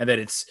 And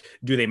then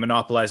do they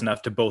monopolize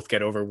enough to both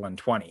get over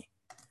 120?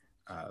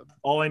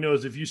 All I know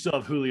is if you still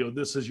have Julio,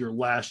 this is your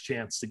last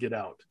chance to get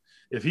out.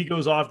 If he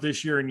goes off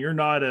this year and you're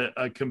not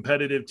a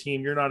competitive team,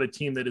 you're not a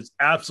team that is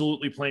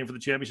absolutely playing for the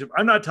championship.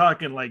 I'm not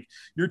talking like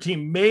your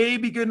team may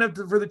be good enough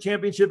for the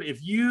championship.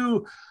 If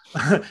you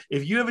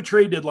have a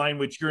trade deadline,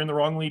 which you're in the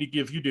wrong league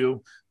if you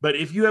do, but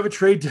if you have a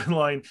trade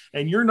deadline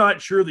and you're not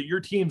sure that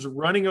your team's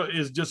running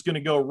is just going to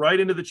go right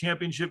into the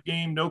championship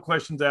game, no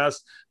questions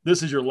asked,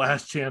 this is your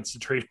last chance to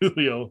trade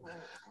Julio.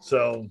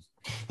 So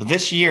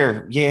this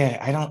year,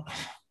 I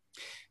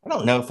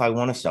don't know if I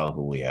want to sell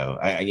Julio.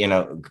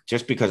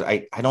 Just because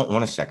I don't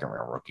want a second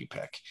round rookie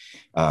pick.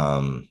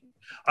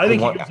 I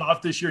think he goes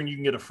off this year and you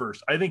can get a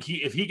first. I think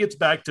if he gets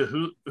back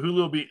to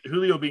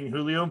Julio being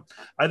Julio,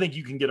 I think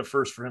you can get a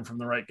first for him from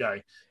the right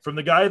guy, from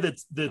the guy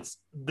that's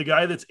the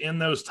guy that's in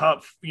those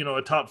top,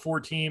 a top 4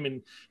 team.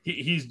 And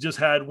he's just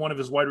had one of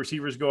his wide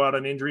receivers go out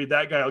on injury.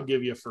 That guy will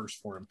give you a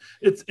first for him.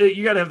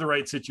 You got to have the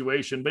right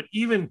situation. But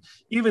even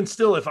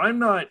still, if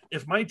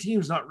my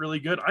team's not really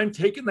good, I'm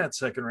taking that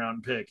second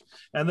round pick.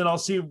 And then I'll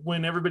see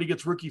when everybody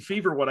gets rookie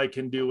fever, what I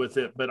can do with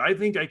it. But I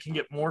think I can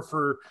get more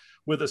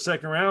with a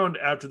second round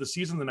after the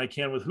season than I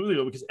can with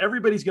Julio, because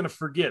everybody's going to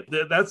forget.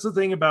 That's the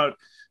thing about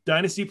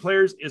dynasty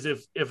players is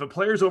if a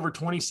player's over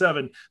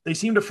 27, they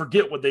seem to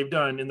forget what they've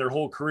done in their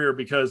whole career,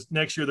 because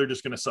next year they're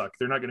just going to suck.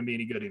 They're not going to be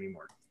any good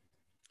anymore.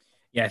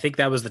 Yeah, I think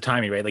that was the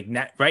timing, right? Like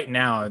right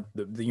now,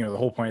 the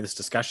whole point of this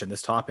discussion,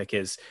 this topic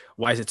is,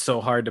 why is it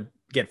so hard to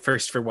get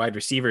first for wide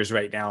receivers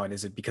right now? And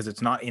is it because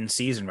it's not in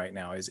season right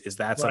now? Is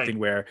that something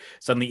where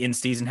suddenly in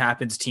season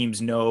happens,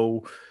 teams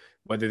know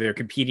whether they're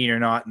competing or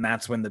not, and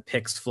that's when the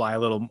picks fly a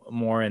little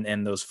more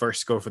and those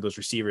first go for those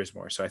receivers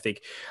more. So I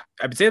think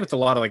I would say that's a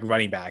lot of like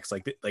running backs.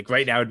 Like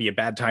right now would be a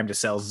bad time to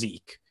sell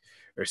Zeke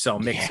or sell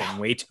Mixon.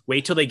 Yeah.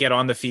 Wait till they get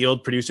on the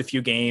field, produce a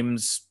few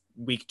games,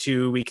 week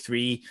 2, week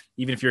 3,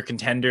 even if you're a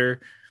contender,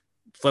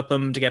 flip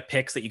them to get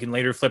picks that you can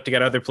later flip to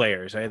get other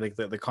players, right? Like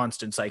the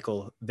constant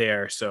cycle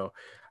there. So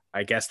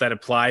I guess that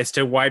applies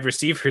to wide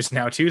receivers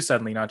now too,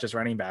 suddenly, not just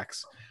running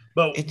backs.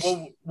 But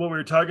what we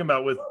were talking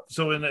about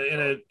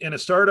in a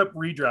startup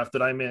redraft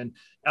that I'm in,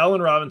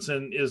 Allen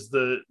Robinson is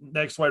the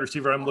next wide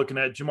receiver I'm looking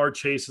at. Jamar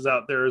Chase is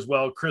out there as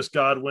well. Chris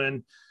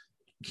Godwin,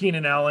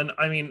 Keenan Allen.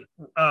 I mean,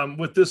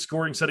 with this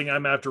scoring setting,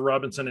 I'm after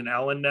Robinson and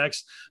Allen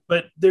next.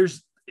 But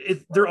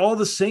they're all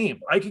the same.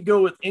 I could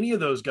go with any of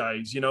those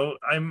guys.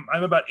 I'm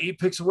about 8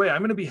 picks away.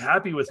 I'm going to be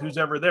happy with who's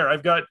ever there.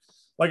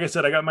 Like I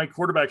said, I got my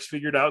quarterbacks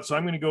figured out, so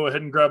I'm going to go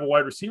ahead and grab a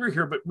wide receiver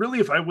here. But really,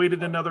 if I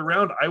waited another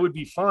round, I would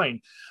be fine.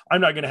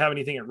 I'm not going to have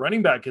anything at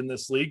running back in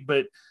this league,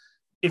 but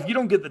if you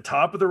don't get the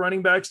top of the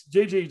running backs,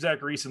 JJ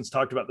Zacharyason's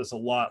talked about this a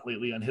lot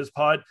lately on his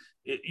pod.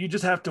 You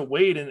just have to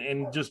wait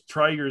and just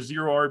try your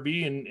zero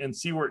RB and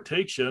see where it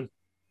takes you,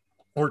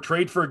 or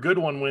trade for a good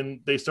one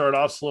when they start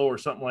off slow or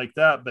something like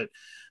that. But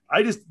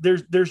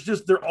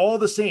they're all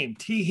the same.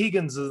 T.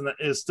 Higgins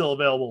is still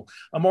available.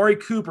 Amari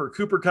Cooper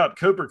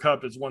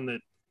Kupp is one that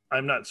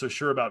I'm not so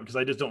sure about, because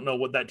I just don't know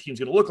what that team's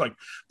going to look like.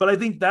 But I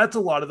think that's a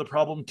lot of the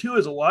problem too,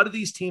 is a lot of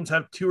these teams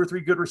have 2 or 3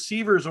 good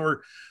receivers,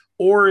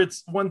 or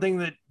it's one thing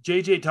that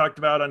JJ talked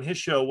about on his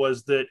show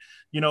was that,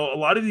 a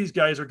lot of these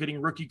guys are getting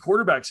rookie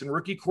quarterbacks, and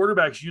rookie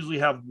quarterbacks usually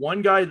have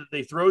one guy that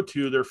they throw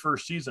to their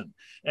first season.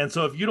 And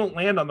so if you don't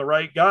land on the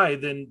right guy,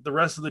 then the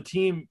rest of the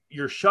team,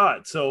 you're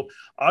shot. So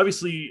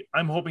obviously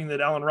I'm hoping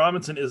that Allen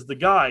Robinson is the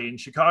guy in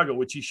Chicago,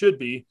 which he should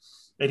be.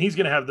 And he's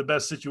going to have the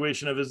best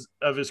situation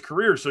of his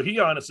career. So he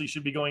honestly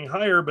should be going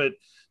higher, but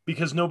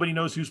because nobody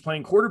knows who's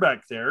playing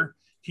quarterback there,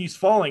 he's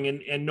falling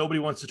and nobody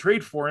wants to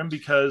trade for him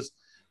because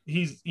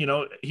he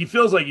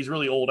feels like he's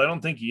really old. I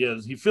don't think he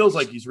is. He feels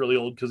like he's really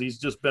old because he's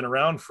just been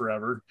around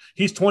forever.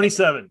 He's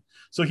 27.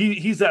 So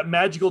he's that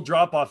magical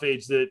drop-off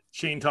age that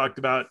Shane talked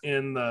about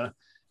in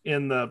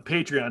in the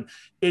Patreon.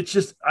 It's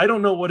just, I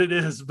don't know what it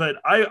is, but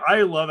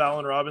I love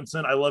Allen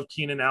Robinson. I love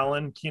Keenan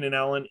Allen. Keenan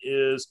Allen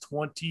is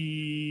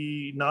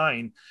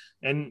 29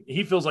 and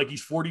he feels like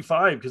he's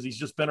 45 because he's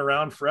just been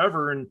around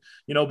forever. And,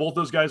 both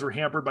those guys were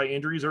hampered by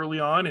injuries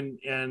early on.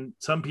 And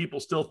some people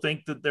still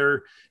think that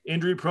they're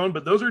injury prone,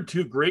 but those are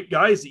two great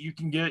guys that you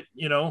can get,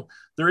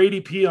 their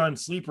ADP on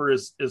Sleeper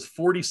is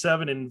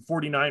 47 and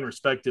 49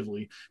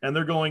 respectively. And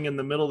they're going in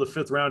the middle of the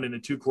 5th round in a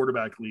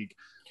 2-quarterback league.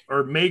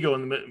 Or may go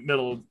in the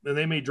middle, and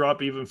they may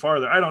drop even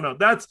farther. I don't know.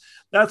 That's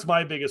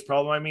my biggest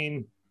problem. I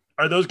mean,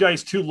 are those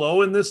guys too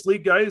low in this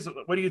league, guys?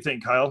 What do you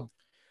think, Kyle?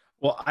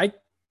 Well, I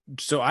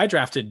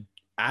drafted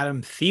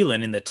Adam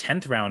Thielen in the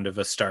 10th round of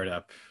a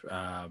startup.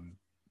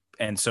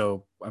 And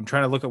so I'm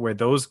trying to look at where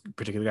those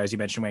particular guys you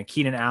mentioned went.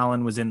 Keenan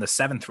Allen was in the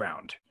 7th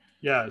round.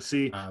 Yeah,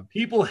 see,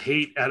 people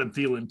hate Adam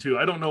Thielen too.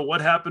 I don't know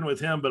what happened with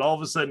him, but all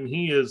of a sudden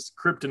he is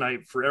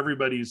kryptonite for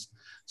everybody's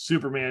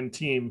Superman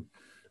team.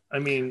 I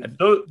mean,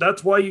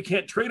 that's why you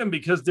can't trade him,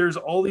 because there's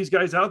all these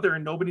guys out there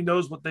and nobody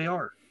knows what they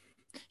are.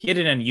 He had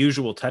an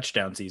unusual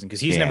touchdown season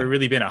because he's never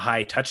really been a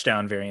high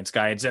touchdown variance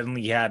guy. And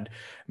suddenly he had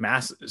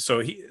mass.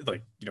 So he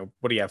what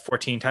do you have?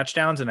 14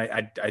 touchdowns. And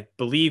I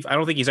believe, I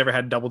don't think he's ever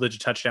had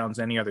double-digit touchdowns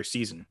any other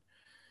season.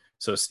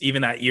 So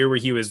even that year where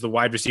he was the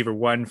wide receiver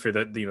 1 for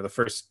the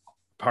first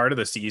part of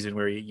the season,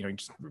 where he,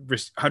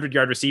 just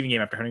 100-yard receiving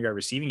game after 100-yard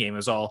receiving game,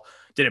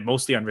 did it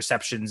mostly on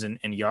receptions and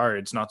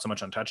yards, not so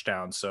much on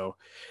touchdowns. So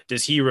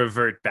does he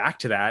revert back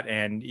to that?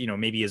 And,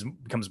 maybe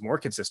becomes more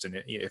consistent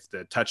if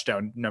the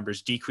touchdown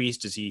numbers decrease?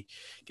 Can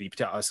he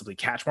possibly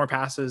catch more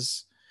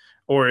passes,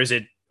 or is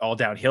it all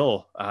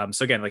downhill?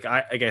 So again, like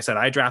I said,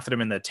 I drafted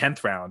him in the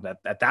 10th round.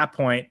 At that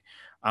point,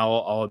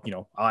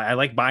 I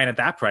like buying at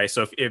that price.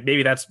 So if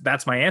maybe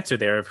that's my answer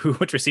there of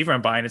which receiver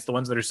I'm buying. It's the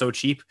ones that are so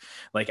cheap,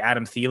 like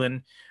Adam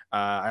Thielen.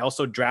 I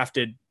also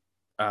drafted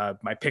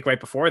my pick right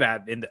before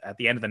that at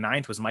the end of the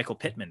 9th was Michael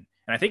Pittman.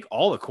 And I think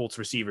all the Colts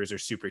receivers are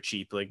super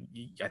cheap. Like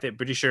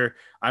pretty sure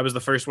I was the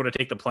first one to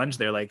take the plunge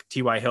there. Like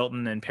T.Y.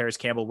 Hilton and Paris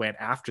Campbell went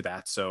after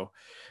that. So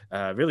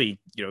really,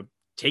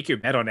 take your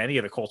bet on any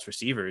of the Colts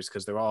receivers,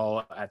 because they're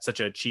all at such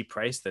a cheap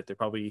price that they're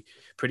probably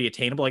pretty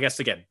attainable. I guess,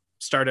 again,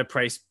 startup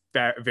price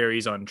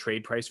varies on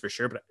trade price for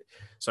sure. But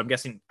so I'm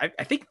guessing,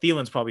 I think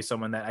Thielen's probably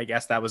someone that, I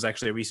guess that was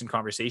actually a recent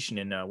conversation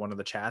in one of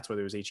the chats,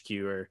 whether it was HQ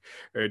or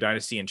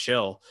Dynasty and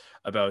Chill,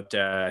 about,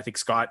 I think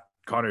Scott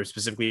Connor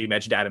specifically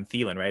mentioned Adam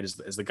Thielen, right? As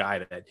the guy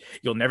that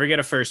you'll never get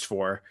a first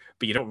for,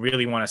 but you don't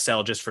really want to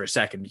sell just for a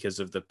second because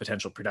of the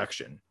potential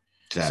production.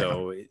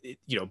 Exactly.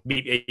 So,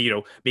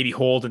 maybe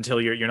hold until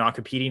you're not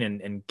competing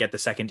and get the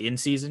second in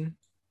season.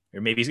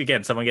 Or maybe,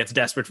 again, someone gets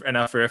desperate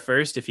enough for a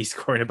first if he's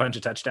scoring a bunch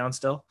of touchdowns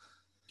still.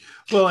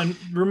 Well, and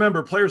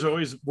remember, players are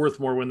always worth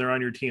more when they're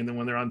on your team than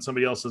when they're on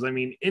somebody else's. I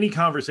mean, any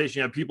conversation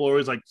you have, people are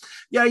always like,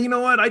 yeah, you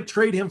know what? I'd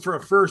trade him for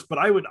a first, but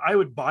I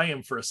would buy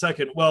him for a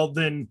second. Well,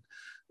 then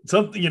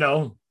something,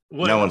 no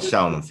one's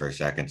selling them for a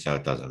second, so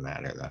it doesn't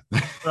matter though.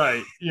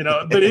 Right.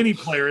 But any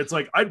player, it's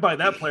like, I'd buy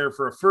that player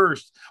for a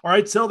first, or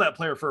I'd sell that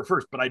player for a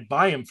first, but I'd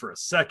buy him for a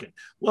second.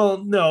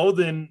 Well, no,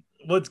 then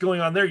what's going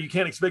on there? You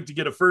can't expect to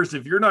get a first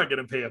if you're not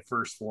going to pay a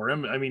first for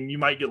him. I mean, you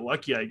might get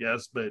lucky, I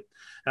guess,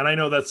 and I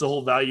know that's the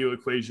whole value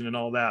equation and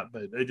all that,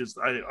 but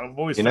I've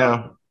always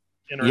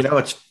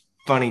it's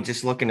funny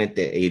just looking at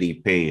the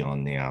ADP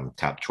on the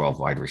top 12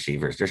 wide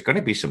receivers. There's going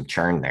to be some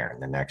churn there in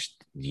the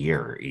next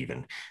year,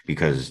 even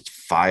because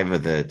 5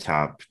 of the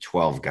top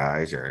 12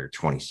 guys are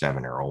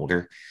 27 or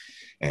older.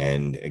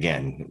 And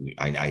again,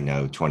 I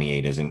know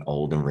 28 isn't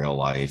old in real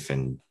life,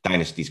 and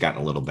Dynasty's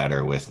gotten a little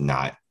better with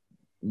not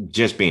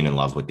just being in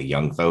love with the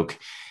young folk,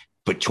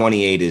 but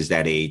 28 is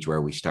that age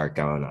where we start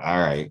going, all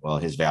right, well,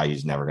 his value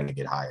is never going to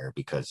get higher,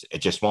 because it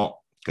just won't,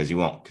 because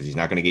he's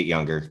not going to get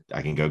younger.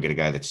 I can go get a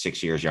guy that's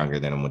 6 years younger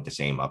than him with the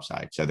same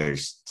upside. So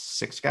there's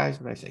 6 guys,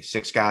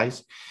 six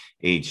guys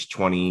age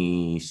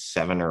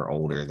 27 or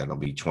older that'll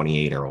be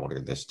 28 or older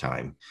this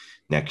time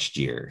next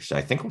year. So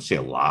I think we'll see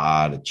a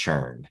lot of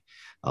churn.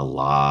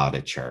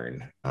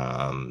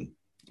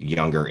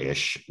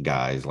 Younger-ish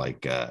guys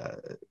like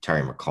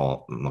Terry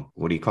McCall.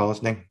 What do you call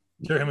his name?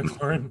 Terry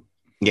McLaurin.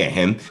 Yeah,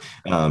 him.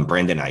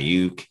 Brandon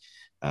Ayuk,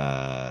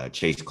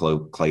 Chase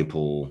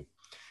Claypool.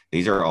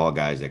 These are all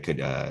guys that could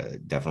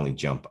definitely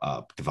jump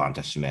up.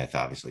 Devonta Smith,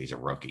 obviously, he's a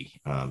rookie.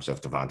 So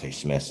if Devonta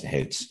Smith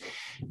hits,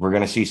 we're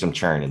going to see some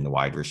churn in the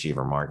wide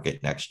receiver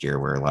market next year,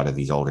 where a lot of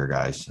these older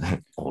guys.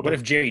 What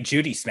if Jerry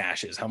Jeudy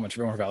smashes? How much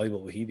more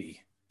valuable will he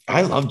be?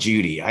 I love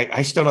Jeudy.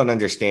 I still don't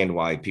understand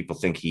why people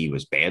think he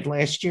was bad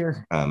last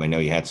year. I know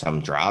he had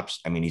some drops.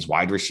 I mean, he's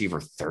wide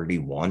receiver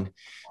 31,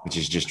 which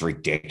is just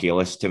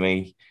ridiculous to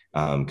me,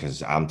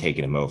 because I'm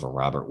taking him over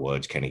Robert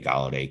Woods, Kenny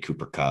Golladay,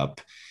 Cooper Kupp,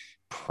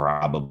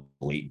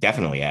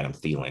 definitely Adam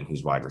Thielen,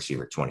 who's wide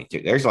receiver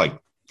 22. There's like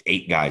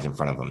 8 guys in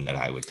front of him that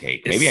I would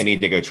take. Maybe I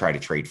need to go try to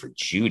trade for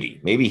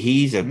Jeudy. Maybe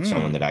he's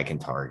someone that I can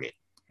target.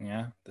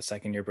 Yeah, the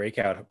second year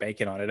breakout,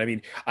 banking on it. I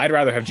mean, I'd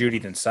rather have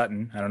Jeudy than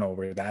Sutton. I don't know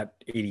where that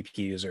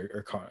ADP is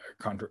or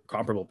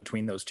comparable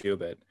between those two,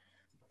 but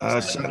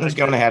Sutton's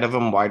going ahead of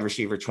him, wide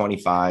receiver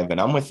 25, and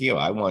I'm with you.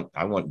 I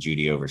want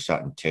Judy over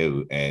Sutton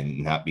too, and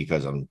not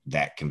because I'm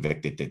that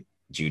convicted that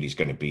Judy's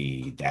going to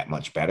be that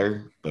much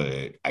better,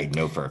 but I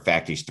know for a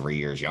fact he's 3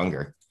 years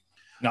younger.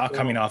 Not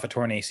coming off a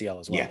torn ACL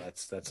as well. Yeah.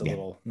 That's a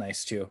little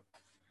nice too.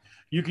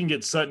 You can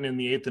get Sutton in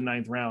the 8th and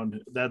 9th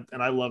round,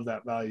 and I love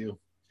that value.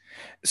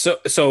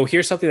 So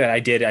here's something that I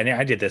did.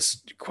 I did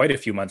this quite a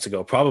few months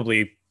ago,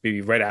 probably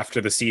maybe right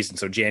after the season.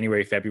 So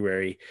January,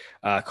 February,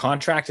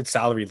 contracted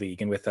salary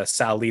league. And with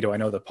Sal Lito, I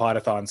know the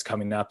podathon's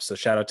coming up. So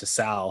shout out to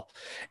Sal.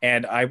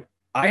 And I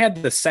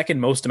had the second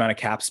most amount of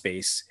cap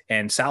space,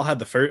 and Sal had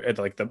the first,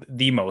 like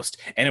the most,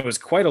 and it was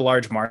quite a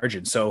large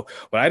margin. So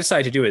what I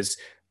decided to do is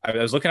I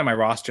was looking at my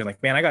roster and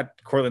like, man, I got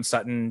Cortland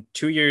Sutton,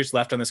 2 years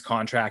left on this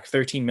contract,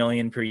 13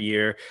 million per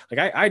year.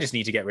 Like I just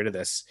need to get rid of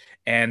this.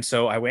 And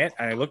so I went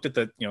and I looked at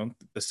the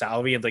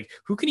salary and like,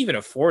 who can even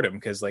afford him?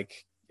 Cause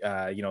like,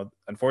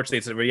 unfortunately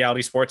it's a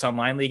Reality Sports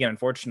Online league. And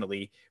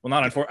unfortunately,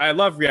 I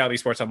love Reality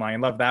Sports Online. I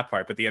love that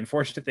part. But the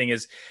unfortunate thing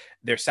is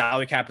their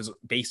salary cap is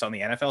based on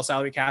the NFL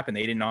salary cap, and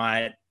they did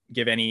not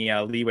give any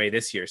leeway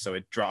this year, so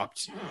it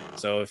dropped.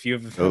 So if you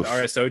have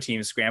RSO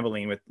teams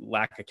scrambling with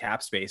lack of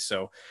cap space,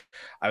 so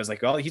I was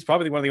like, well, he's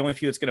probably one of the only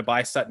few that's going to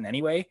buy Sutton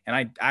anyway, and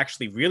I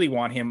actually really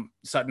want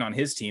Sutton on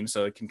his team,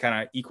 so it can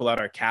kind of equal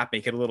out our cap,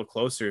 make it a little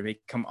closer.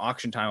 Come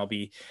auction time, I'll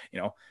be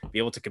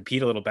able to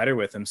compete a little better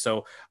with him.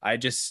 So I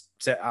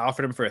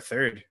offered him for a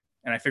third,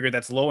 and I figured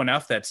that's low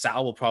enough that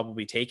Sal will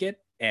probably take it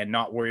and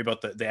not worry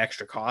about the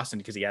extra cost, and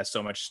because he has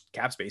so much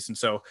cap space. And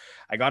so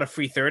I got a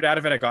free third out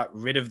of it. I got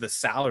rid of the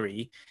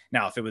salary.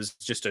 Now, if it was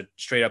just a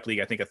straight up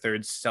league, I think a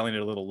third's selling it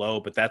a little low,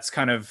 but that's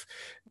kind of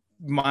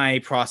my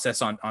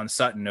process on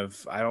Sutton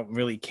of, I don't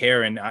really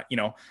care. And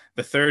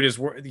the third is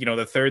worth,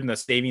 the third and the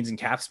savings and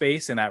cap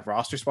space, and that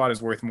roster spot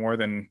is worth more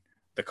than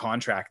the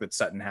contract that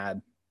Sutton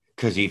had.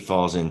 Because he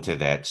falls into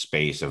that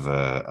space of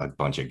a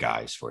bunch of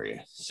guys for you.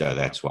 So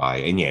that's why.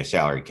 And yeah,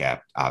 salary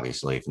cap,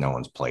 obviously, if no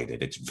one's played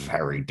it, it's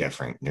very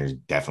different. There's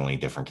definitely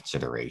different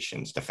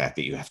considerations. The fact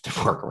that you have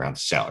to work around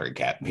the salary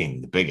cap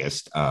being the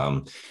biggest,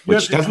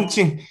 which doesn't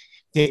seem,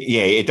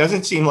 it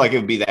doesn't seem like it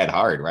would be that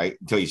hard, right?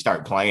 Until you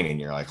start playing and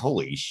you're like,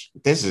 holy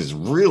this is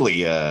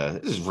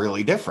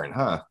really different,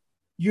 huh?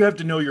 You have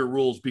to know your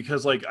rules,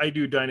 because like I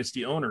do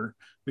Dynasty Owner,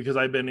 because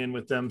I've been in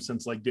with them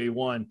since like day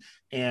one,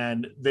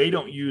 and they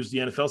don't use the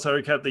NFL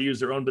salary cap. They use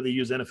their own, but they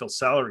use NFL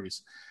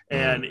salaries.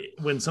 And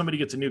when somebody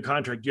gets a new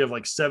contract, you have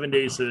like 7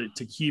 days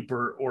to keep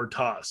or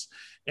toss.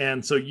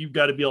 And so you've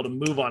got to be able to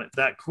move on it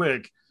that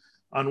quick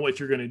on what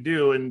you're going to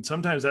do. And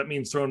sometimes that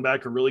means throwing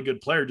back a really good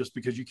player just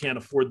because you can't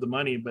afford the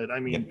money. But I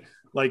mean,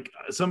 like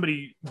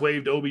somebody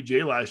waived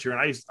OBJ last year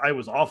and I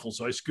was awful.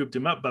 So I scooped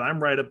him up, but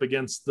I'm right up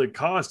against the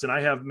cost, and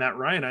I have Matt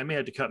Ryan. I may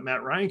have to cut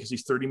Matt Ryan because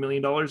he's $30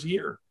 million a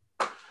year.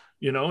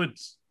 You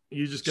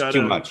just got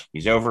too much.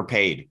 He's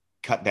overpaid.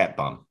 Cut that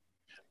bum.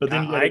 But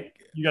then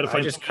you got to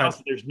find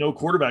there's no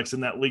quarterbacks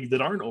in that league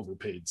that aren't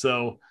overpaid.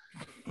 So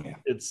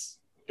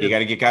you got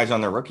to get guys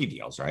on their rookie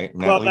deals, right?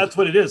 That's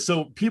what it is.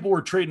 So people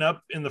were trading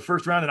up in the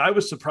first round, and I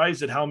was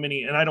surprised at how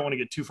many, and I don't want to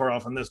get too far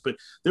off on this, but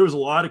there was a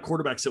lot of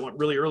quarterbacks that went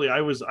really early. I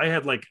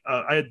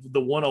had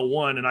the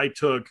 101, and I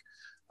took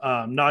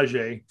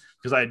Najee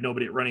because I had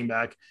nobody at running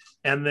back.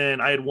 And then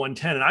I had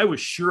 110, and I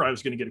was sure I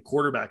was going to get a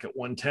quarterback at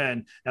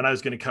 110, and I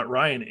was going to cut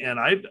Ryan. And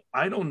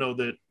I don't know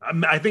that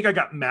I think I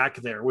got Mac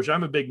there, which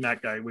I'm a big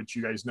Mac guy, which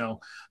you guys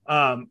know.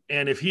 And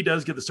if he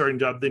does get the starting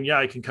job, then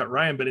I can cut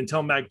Ryan. But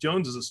until Mac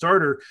Jones is a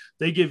starter,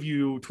 they give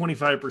you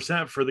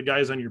 25% for the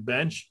guys on your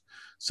bench.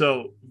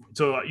 So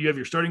you have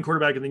your starting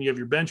quarterback, and then you have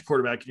your bench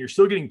quarterback, and you're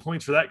still getting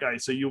points for that guy.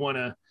 So you want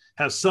to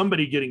have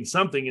somebody getting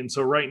something. And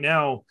so right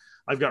now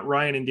I've got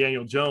Ryan and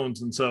Daniel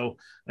Jones. And so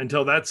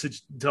until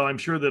I'm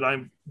sure that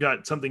I've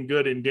got something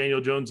good in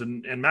Daniel Jones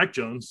and Mac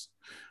Jones,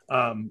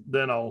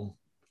 then I'll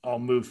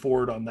move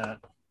forward on that.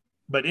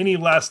 But any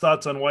last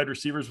thoughts on wide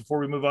receivers before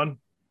we move on?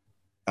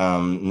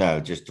 No,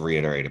 just to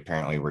reiterate,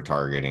 apparently we're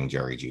targeting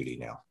Jerry Jeudy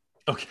now.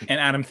 Okay. And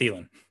Adam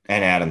Thielen.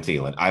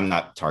 I'm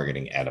not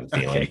targeting Adam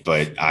Thielen,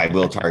 but I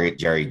will target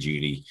Jerry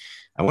Jeudy.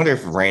 I wonder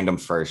if random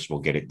first will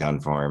get it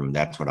done for him.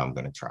 That's what I'm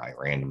going to try.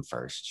 Random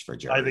first for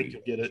Jerry. I think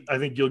you'll get it. I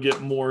think you'll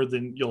get more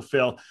than you'll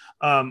fail.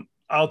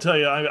 I'll tell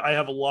you, I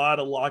have a lot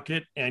of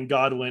Lockett and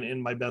Godwin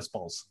in my best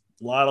balls.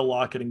 A lot of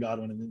Lockett and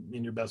Godwin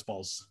in your best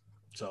balls.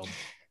 So.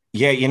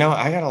 Yeah,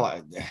 I got a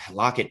lot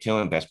Lockett too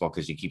in best ball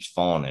because he keeps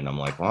falling, and I'm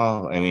like,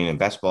 well, I mean, in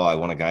best ball, I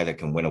want a guy that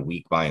can win a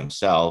week by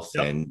himself,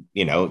 and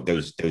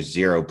those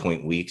 0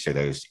 point weeks or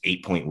those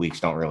 8 point weeks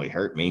don't really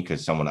hurt me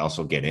because someone else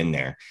will get in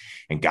there.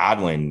 And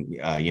Godwin,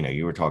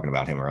 you were talking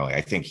about him earlier.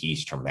 I think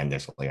he's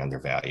tremendously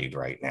undervalued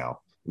right now.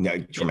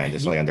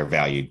 Tremendously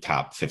undervalued,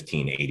 top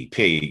 15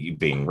 ADP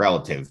being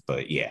relative,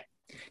 but yeah.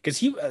 Because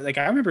he, like,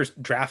 I remember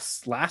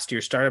drafts last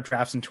year, startup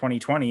drafts in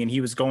 2020, and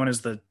he was going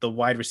as the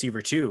wide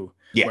receiver too,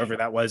 whoever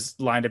that was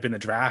lined up in the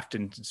draft.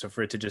 And so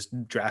for it to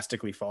just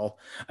drastically fall.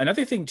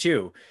 Another thing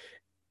too,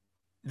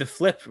 the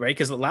flip, right?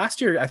 Because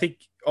last year, I think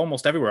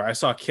almost everywhere I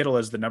saw Kittle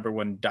as the number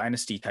one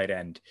dynasty tight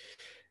end.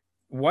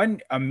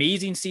 One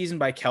amazing season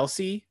by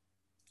Kelsey,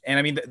 And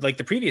I mean, like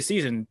the previous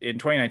season in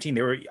 2019,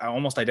 they were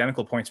almost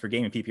identical points per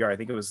game in PPR. I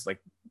think it was like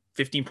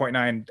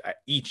 15.9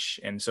 each.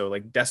 And so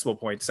like decimal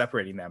points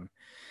separating them.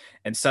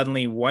 And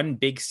suddenly one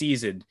big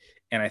season,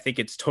 and I think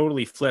it's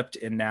totally flipped.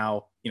 And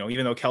now,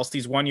 even though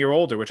Kelsey's 1 year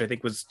older, which I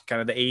think was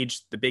kind of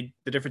the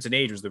difference in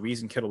age was the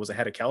reason Kittle was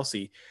ahead of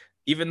Kelsey.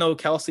 Even though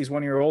Kelsey's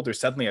 1 year older,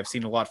 suddenly I've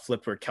seen a lot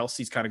flipped where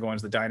Kelsey's kind of going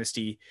as the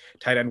dynasty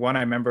tight end one.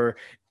 I remember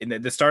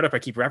in the startup I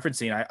keep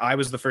referencing, I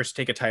was the first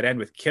to take a tight end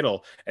with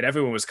Kittle, and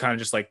everyone was kind of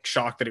just like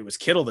shocked that it was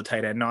Kittle, the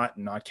tight end,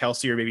 not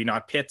Kelsey, or maybe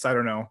not Pitts. I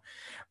don't know.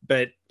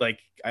 But like,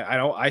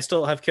 I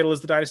still have Kittle as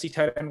the dynasty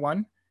tight end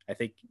one. I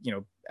think,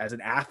 as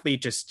an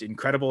athlete, just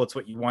incredible. It's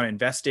what you want to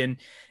invest in.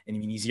 And I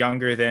mean, he's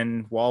younger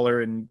than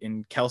Waller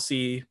and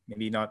Kelsey,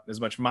 maybe not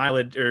as much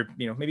mileage, or,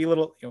 maybe a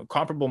little,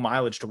 comparable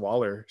mileage to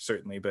Waller,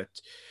 certainly. But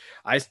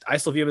I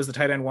still view him as the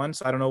tight end one.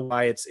 So I don't know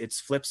why it's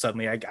flipped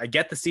suddenly. I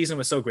get the season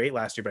was so great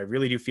last year, but I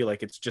really do feel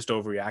like it's just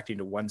overreacting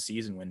to one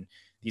season when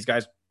these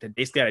guys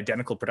basically had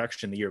identical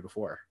production the year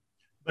before.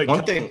 Like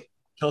one thing,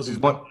 Kelsey's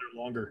been better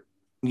longer.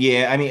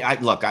 Yeah, I mean,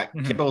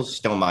 Kittle's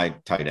still my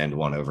tight end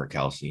one over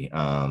Kelsey.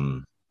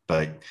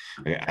 But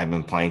I've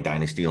been playing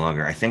Dynasty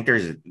longer. I think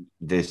there's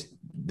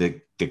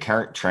the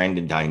current trend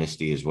in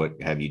Dynasty is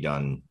what have you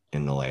done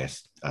in the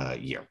last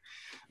year?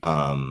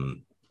 No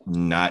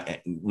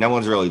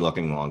one's really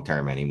looking long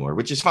term anymore,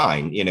 which is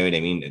fine. You know what I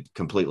mean? It's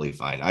completely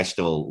fine. I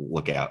still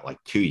look out like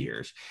 2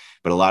 years,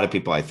 but a lot of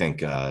people, I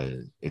think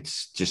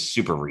it's just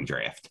super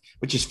redraft,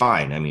 which is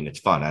fine. I mean, it's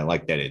fun. I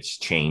like that it's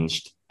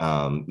changed.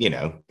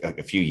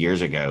 A few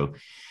years ago,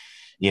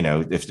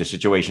 if the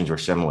situations were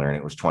similar and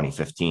it was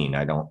 2015,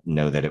 I don't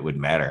know that it would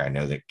matter. I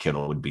know that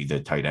Kittle would be the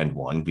tight end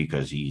one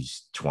because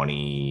he's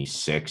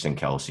 26 and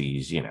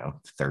Kelsey's,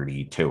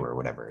 32 or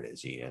whatever it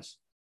is he is.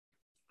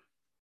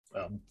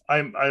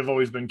 I've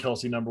always been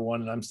Kelsey number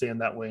one, and I'm staying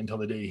that way until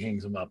the day he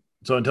hangs him up.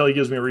 So until he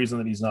gives me a reason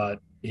that he's not,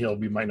 he'll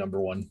be my number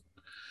one.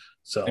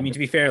 So I mean, to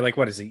be fair, like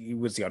what is he?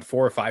 Was he on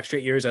 4 or 5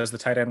 straight years as the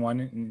tight end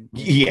one?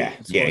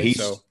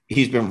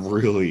 He's been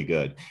really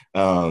good.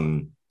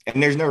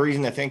 And there's no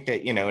reason to think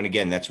that, and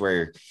again, that's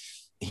where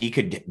he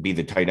could be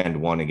the tight end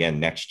one again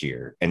next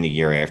year and the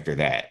year after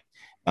that.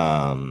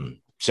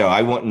 So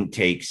I wouldn't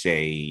take,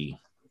 say,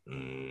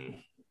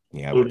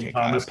 I would take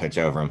Kyle Pitts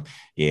over him.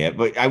 Yeah,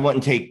 but I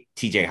wouldn't take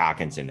TJ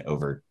Hawkinson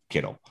over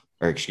Kittle,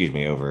 or excuse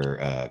me,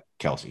 over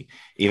Kelsey,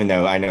 even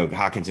though I know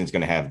Hawkinson's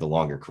going to have the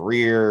longer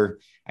career.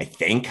 I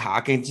think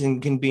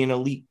Hawkinson can be an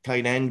elite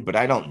tight end, but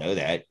I don't know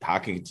that.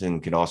 Hawkinson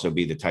could also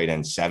be the tight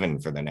end 7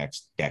 for the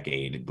next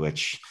decade,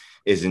 which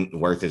isn't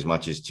worth as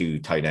much as 2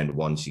 tight end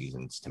 1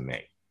 seasons to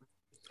me.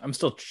 I'm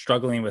still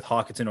struggling with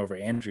Hawkinson over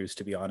Andrews,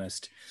 to be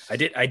honest. I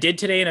did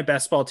today in a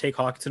best ball take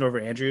Hawkinson over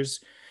Andrews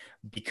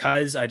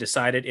because I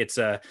decided it's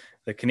the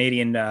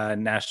Canadian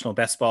National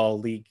Best Ball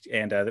League,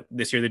 and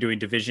this year they're doing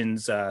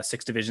divisions,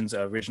 6 divisions,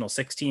 original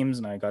 6 teams,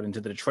 and I got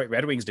into the Detroit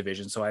Red Wings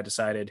division. So I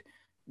decided,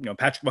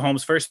 Patrick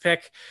Mahomes first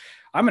pick.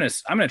 I'm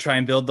gonna try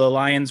and build the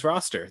Lions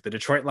roster. The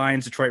Detroit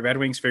Lions, Detroit Red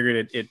Wings,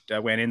 figured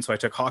it went in. So I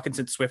took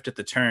Hawkinson, Swift at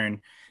the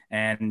turn,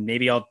 and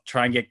maybe I'll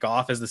try and get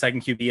Goff as the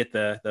second QB at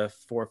the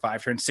 4 or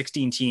 5 turn,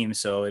 16 teams.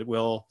 So it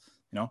will,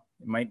 it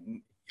might.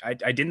 I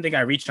didn't think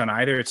I reached on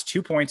either. It's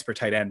 2 points per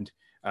tight end,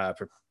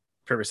 per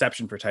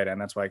reception per tight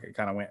end. That's why I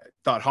kind of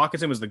thought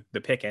Hawkinson was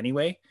the pick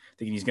anyway,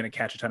 thinking he's going to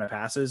catch a ton of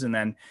passes. And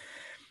then,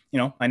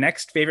 my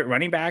next favorite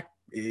running back,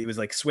 it was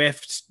like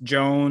Swift,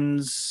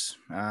 Jones.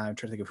 I'm trying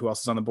to think of who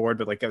else is on the board,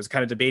 but like I was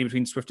kind of debating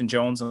between Swift and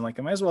Jones, and I'm like,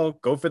 I might as well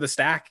go for the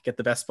stack, get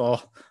the best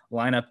ball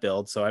lineup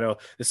build. So I know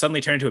this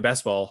suddenly turned into a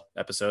best ball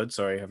episode.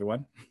 Sorry,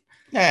 everyone.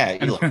 Yeah,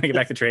 get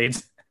back to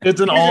trades. It's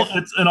an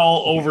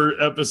all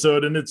over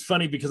episode. And it's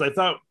funny because I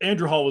thought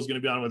Andrew Hall was going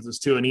to be on with us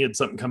too. And he had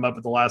something come up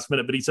at the last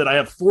minute, but he said, I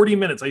have 40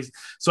 minutes.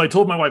 So I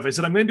told my wife, I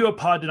said, I'm going to do a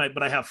pod tonight,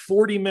 but I have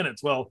 40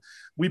 minutes. Well,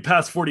 we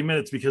passed 40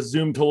 minutes because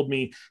Zoom told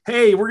me,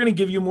 hey, we're going to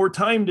give you more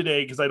time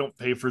today because I don't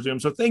pay for Zoom.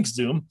 So thanks,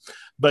 Zoom.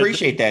 But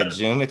appreciate that,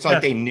 Zoom. It's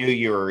like they knew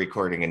you were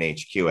recording an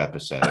HQ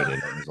episode. And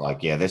it was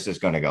like, yeah, this is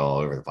going to go all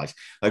over the place.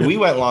 Like we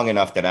went long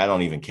enough that I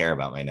don't even care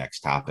about my next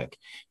topic.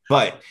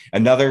 But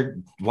another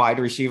wide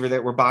receiver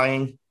that we're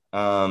buying,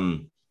 so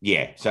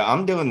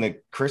I'm doing the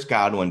Chris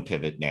Godwin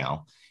pivot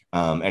now.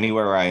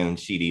 Anywhere I own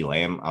CD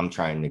Lamb, I'm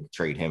trying to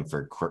trade him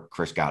for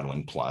Chris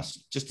Godwin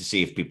plus just to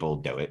see if people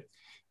do it.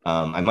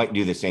 I might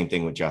do the same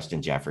thing with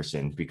Justin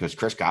Jefferson because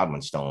Chris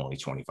Godwin's still only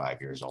 25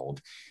 years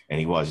old and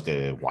he was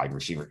the wide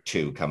receiver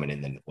 2 coming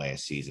in the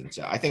last season.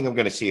 So I think I'm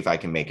going to see if I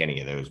can make any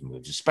of those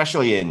moves,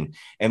 especially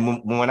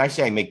when I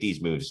say I make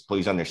these moves,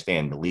 please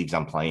understand the leagues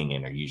I'm playing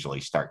in are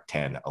usually start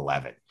 10,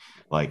 11.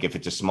 Like if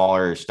it's a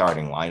smaller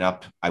starting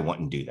lineup, I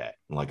wouldn't do that.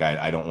 Like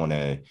I don't want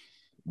to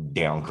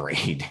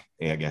downgrade,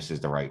 I guess is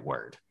the right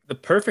word. The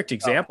perfect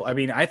example. I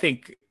mean, I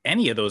think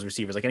any of those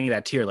receivers, like any of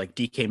that tier, like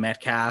DK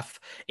Metcalf,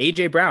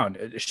 AJ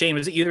Brown. Shane,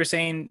 was it you were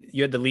saying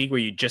you had the league where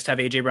you just have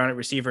AJ Brown at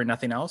receiver and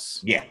nothing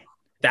else? Yeah.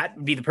 That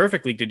would be the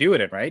perfect league to do it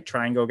in, right?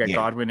 Try and go get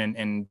Godwin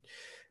and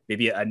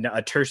maybe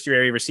a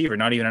tertiary receiver,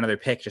 not even another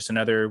pick, just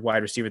another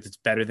wide receiver that's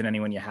better than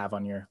anyone you have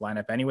on your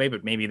lineup anyway,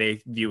 but maybe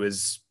they view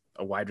as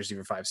a wide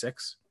receiver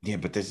 5'6". Yeah,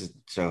 but this is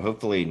so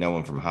hopefully no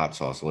one from Hot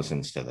Sauce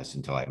listens to this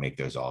until I make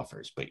those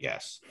offers. But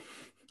yes.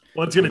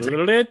 Well, it's going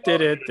to take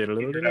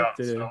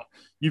so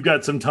you've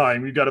got some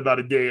time. You've got about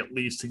a day at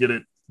least to get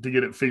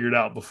it figured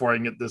out before I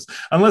can get this.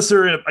 Unless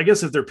I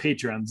guess if they're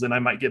Patreons, then I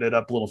might get it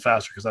up a little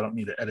faster because I don't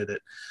need to edit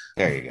it.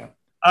 There you go.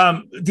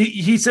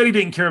 He said he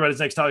didn't care about his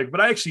next topic, but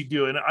I actually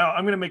do, and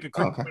I'm going to make a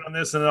quick point on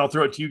this, and then I'll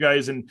throw it to you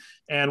guys, and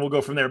we'll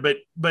go from there.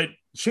 But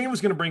Shane was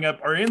going to bring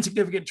up, are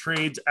insignificant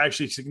trades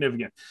actually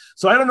significant?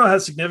 So I don't know how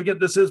significant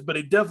this is, but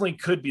it definitely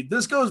could be.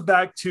 This goes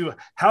back to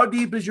how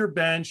deep is your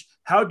bench,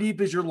 how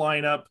deep is your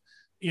lineup,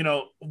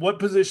 what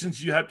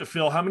positions you have to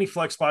fill, how many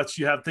flex spots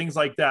you have, things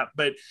like that.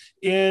 But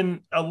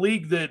in a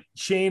league that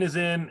Shane is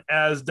in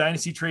as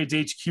Dynasty Trades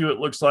HQ, it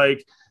looks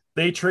like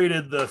they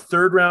traded the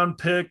 3rd round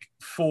pick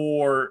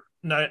for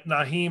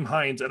Nyheim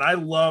Hines. And I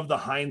love the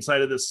Hines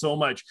side of this so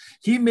much.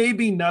 He may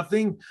be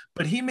nothing,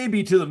 but he may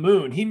be to the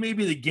moon. He may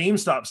be the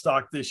GameStop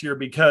stock this year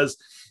because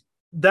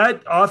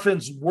that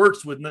offense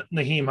works with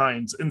Nyheim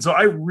Hines. And so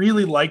I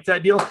really like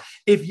that deal.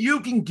 If you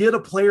can get a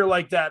player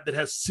like that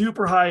has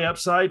super high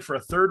upside for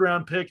a 3rd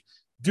round pick,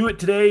 do it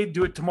today,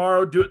 do it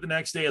tomorrow, do it the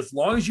next day, as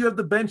long as you have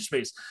the bench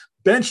space.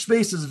 Bench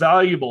space is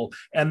valuable.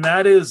 And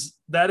that is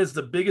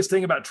the biggest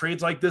thing about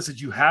trades like this,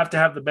 is you have to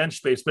have the bench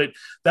space. But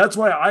that's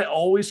why I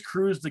always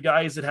cruise the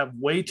guys that have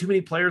way too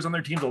many players on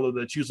their teams, although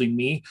that's usually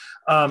me,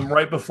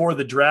 right before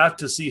the draft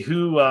to see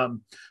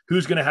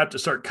who's going to have to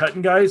start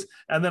cutting guys.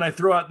 And then I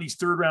throw out these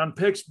 3rd round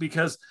picks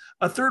because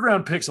a 3rd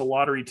round pick's a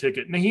lottery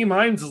ticket. Nyheim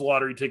Hines is a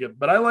lottery ticket,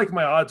 but I like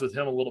my odds with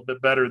him a little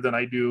bit better than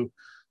I do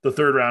the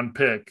 3rd round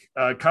pick.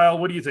 Kyle,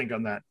 what do you think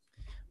on that?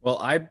 Well,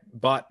 I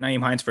bought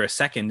Nyheim Hines for a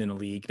 2nd in a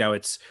league. Now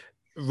it's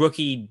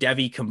rookie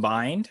Devy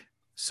combined.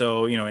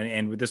 So,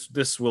 and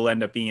this will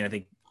end up being, I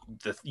think,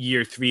 the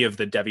year 3 of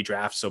the Devy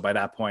draft. So by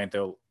that point,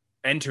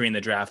 entering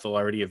the draft, they'll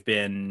already have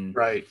been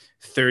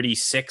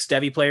 36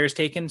 Devy players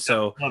taken.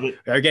 So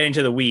they're getting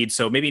to the weeds.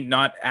 So maybe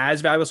not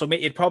as valuable. So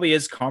it probably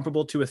is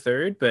comparable to a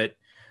 3rd, but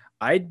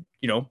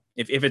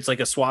if it's like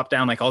a swap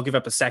down, like I'll give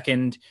up a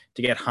 2nd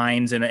to get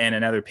Hines and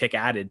another pick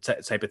added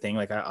type of thing.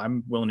 Like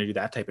I'm willing to do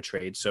that type of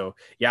trade. So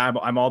yeah,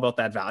 I'm all about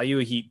that value.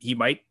 He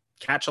might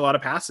catch a lot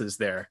of passes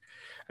there.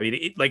 I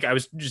mean, like I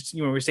was just,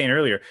 we were saying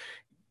earlier,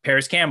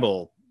 Paris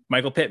Campbell,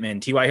 Michael Pittman,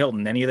 T.Y.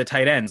 Hilton, any of the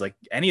tight ends, like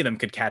any of them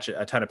could catch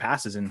a ton of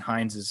passes, and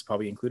Hines is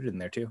probably included in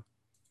there too.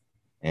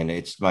 And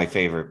it's my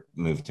favorite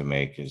move to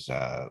make is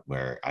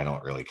where I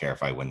don't really care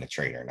if I win the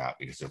trade or not,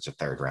 because it's a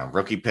 3rd round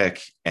rookie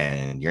pick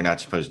and you're not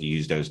supposed to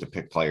use those to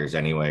pick players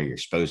anyway. You're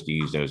supposed to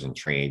use those in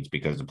trades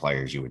because the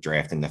players you would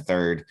draft in the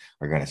 3rd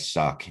are going to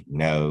suck.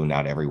 No,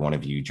 not every one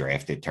of you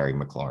drafted Terry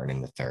McLaurin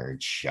in the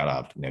 3rd. Shut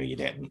up. No, you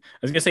didn't. I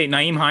was going to say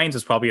Nyheim Hines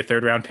is probably a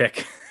 3rd round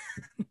pick.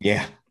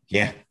 Yeah,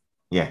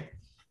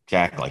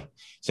 exactly.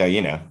 So,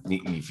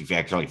 if you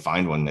actually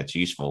find one that's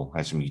useful,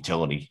 has some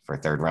utility for a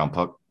 3rd round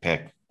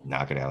pick,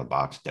 knock it out of the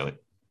box, do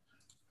it.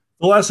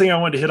 The last thing I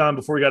wanted to hit on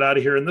before we got out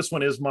of here, and this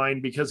one is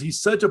mine because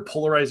he's such a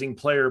polarizing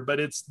player,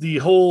 but it's the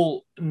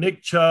whole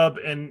Nick Chubb,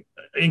 and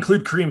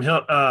include Kareem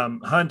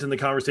Hunt in the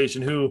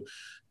conversation, who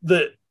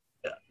the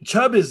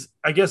Chubb is,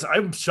 I guess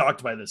I'm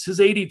shocked by this. His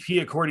ADP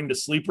according to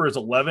Sleeper is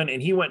 11,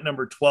 and he went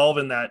number 12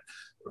 in that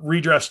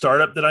redraft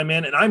startup that I'm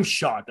in, and I'm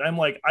shocked. I'm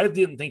like, I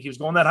didn't think he was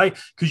going that high,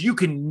 because you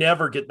can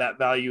never get that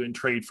value in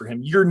trade for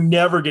him. You're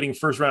never getting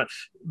first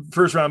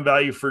round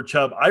value for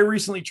Chubb. I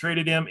recently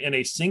traded him in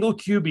a single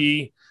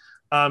QB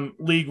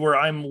league where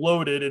I'm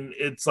loaded, and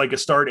it's like a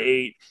start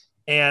 8,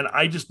 and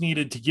I just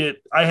needed to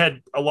I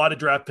had a lot of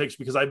draft picks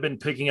because I've been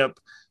picking up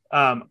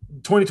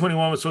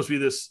 2021 was supposed to be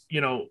this,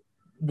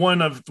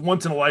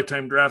 once in a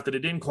lifetime draft that it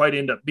didn't quite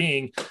end up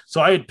being.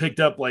 So I had picked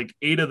up like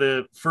 8 of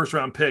the first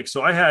round picks.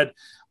 So I had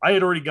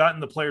already gotten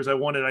the players I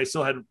wanted. I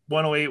still had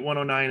 108,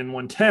 109, and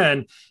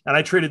 110. And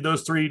I traded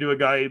those 3 to a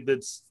guy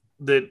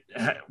that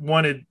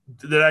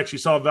actually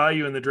saw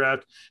value in the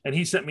draft. And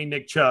he sent me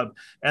Nick Chubb.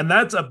 And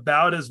that's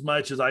about as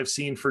much as I've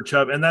seen for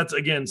Chubb. And that's,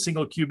 again,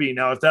 single QB.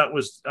 Now, if that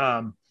was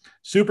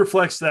super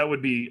flex, that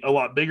would be a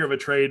lot bigger of a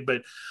trade.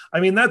 But I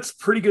mean, that's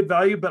pretty good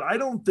value. But I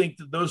don't think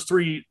that those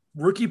 3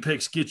 rookie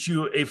picks get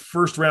you a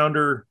first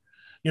rounder.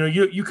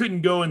 You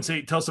couldn't go and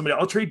tell somebody,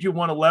 I'll trade you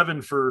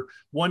 111 for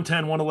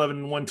 110, 111,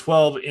 and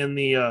 112 in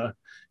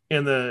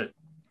the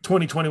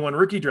 2021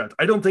 rookie draft.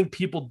 I don't think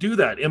people do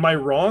that. Am I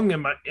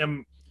wrong?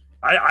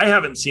 I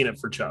haven't seen it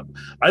for Chubb.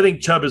 I think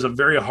Chubb is a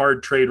very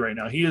hard trade right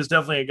now. He is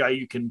definitely a guy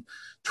you can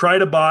try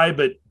to buy,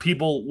 but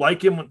people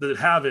like him that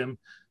have him,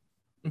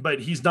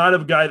 but he's not a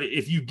guy that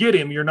if you get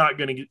him, you're not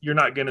going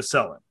to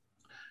sell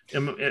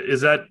him.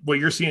 Is that what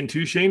you're seeing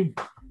too, Shane?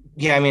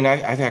 Yeah, I mean,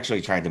 I've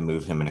actually tried to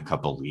move him in a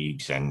couple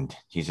leagues, and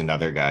he's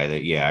another guy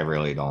that, I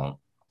really don't.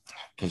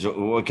 Because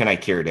what can I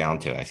tear down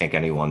to? I think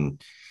anyone,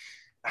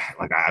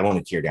 like, I want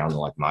to tear down to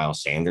like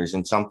Miles Sanders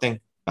and something,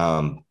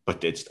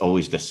 but it's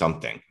always the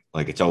something.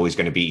 Like, it's always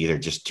going to be either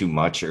just too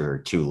much or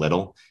too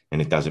little,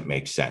 and it doesn't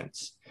make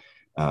sense.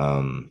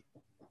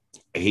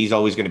 he's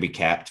always going to be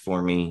capped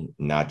for me,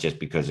 not just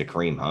because of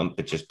Kareem Hunt,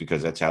 but just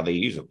because that's how they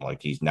use him.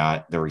 Like, he's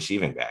not the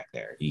receiving back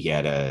there. He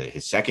had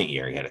his second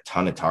year, he had a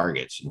ton of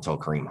targets until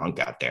Kareem Hunt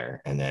got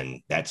there, and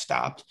then that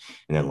stopped.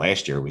 And then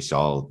last year we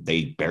saw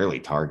they barely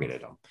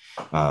targeted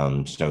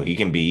him. So he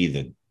can be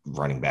the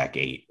running back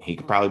 8. He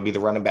could probably be the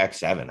running back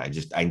 7.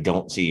 I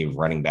don't see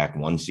running back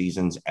 1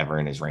 seasons ever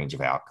in his range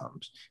of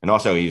outcomes. And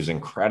also, he was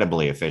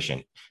incredibly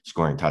efficient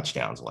scoring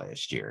touchdowns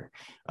last year,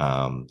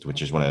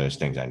 which is one of those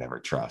things I never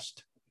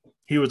trust.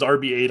 He was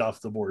RB8 off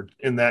the board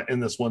in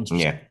this one.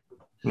 Yeah.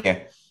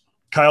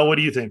 Kyle, what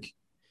do you think?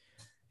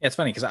 Yeah, it's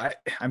funny because I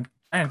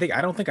don't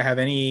think I have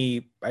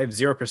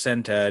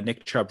 0%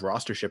 Nick Chubb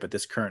rostership at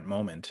this current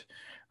moment.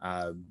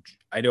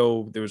 I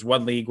know there was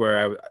one league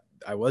where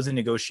I was in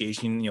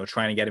negotiation,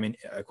 trying to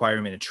acquire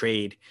him in a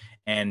trade,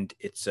 and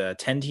it's a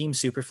 10-team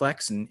super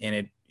flex, and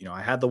it,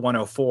 I had the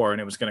 104,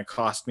 and it was going to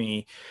cost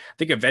me, I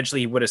think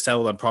eventually he would have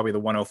settled on probably the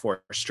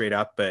 104 straight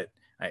up, but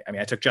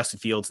I took Justin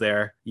Fields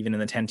there. Even in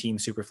the 10-team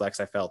super flex,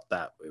 I felt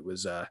that it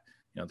was, the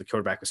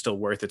quarterback was still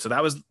worth it. So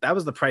that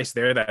was the price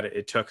there that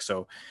it took.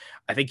 So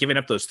I think giving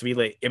up those 3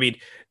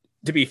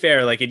 to be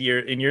fair, like in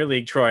your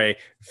league, Troy,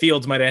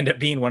 Fields might end up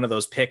being one of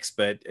those picks,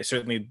 but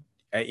certainly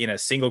in a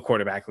single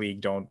quarterback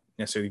league, don't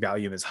necessarily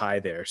value him as high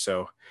there.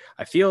 So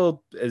I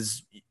feel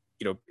as,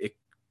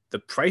 the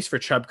price for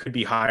Chubb could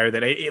be higher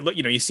than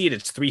you see it,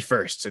 it's 3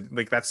 firsts. And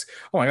like, that's,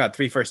 oh my God,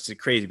 3 firsts is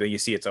crazy. But you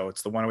see it's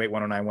the 108,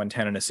 109,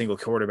 110 in a single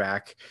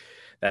quarterback.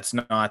 That's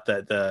not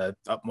the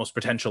utmost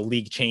potential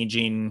league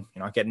changing.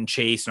 You're not getting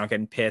Chase, not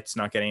getting Pitts,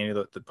 not getting any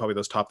of probably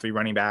those top 3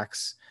 running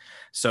backs.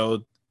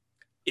 So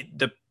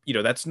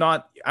that's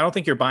not, I don't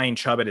think you're buying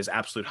Chubb at his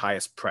absolute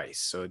highest price.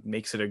 So it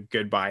makes it a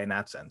good buy in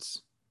that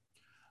sense.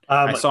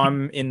 I saw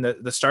him in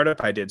the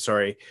startup I did.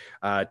 Sorry.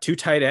 2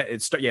 tight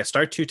ends.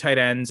 Start 2 tight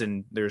ends,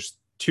 and there's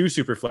 2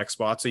 super flex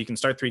spots. So you can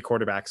start 3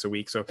 quarterbacks a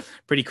week. So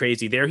pretty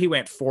crazy there. He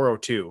went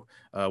 402,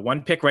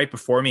 1 pick right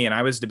before me. And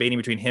I was debating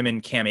between him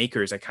and Cam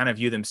Akers. I kind of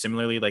view them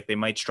similarly. Like, they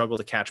might struggle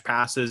to catch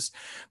passes,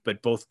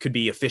 but both could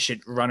be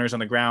efficient runners on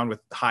the ground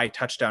with high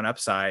touchdown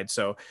upside.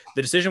 So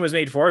the decision was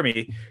made for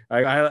me.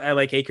 I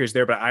like Akers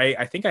there, but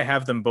I think I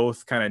have them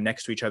both kind of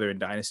next to each other in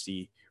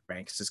dynasty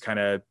ranks. Is kind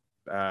of,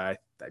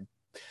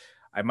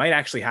 I might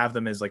actually have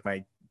them as like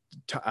my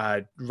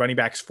running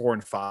backs 4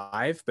 and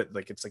 5, but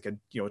like it's like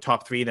a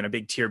top 3, then a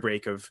big tier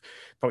break of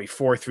probably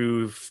 4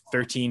 through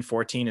 13,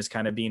 14 is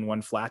kind of being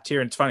one flat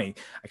tier. And it's funny,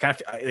 I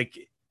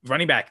like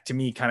running back to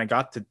me kind of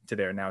got to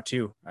there now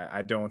too.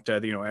 I don't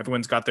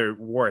everyone's got their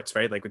warts,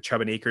 right? Like with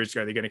Chubb and Akers,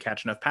 are they going to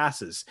catch enough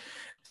passes?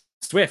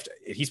 Swift,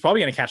 he's probably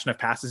going to catch enough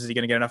passes. Is he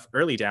going to get enough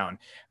early down?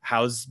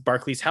 How's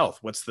Barkley's health?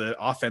 What's the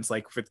offense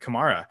like with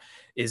Kamara?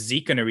 Is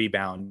Zeke going to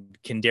rebound?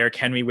 Can Derrick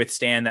Henry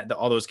withstand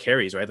all those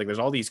carries, right? Like, there's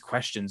all these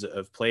questions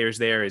of players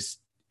there. Is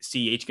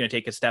CH going to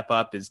take a step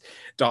up? Is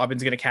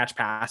Dobbins going to catch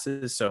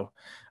passes? So,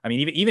 I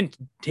mean, even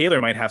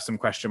Taylor might have some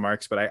question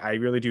marks, but I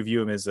really do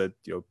view him as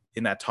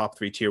in that top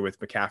 3 tier with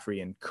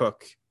McCaffrey and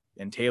Cook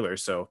and Taylor.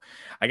 So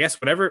I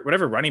guess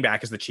whatever running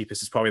back is the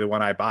cheapest is probably the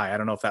one I buy. I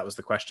don't know if that was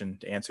the question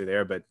to answer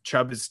there, but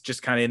Chubb is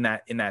just kind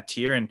of in that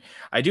tier. And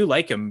I do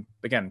like him.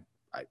 Again,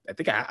 I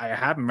think I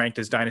have him ranked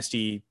as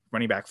dynasty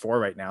running back 4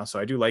 right now. So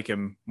I do like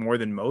him more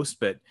than most,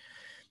 but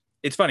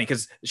it's funny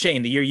because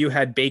Shane, the year you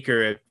had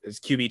Baker as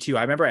QB2,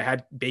 I remember I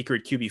had Baker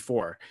at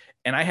QB4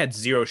 and I had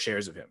 0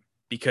 shares of him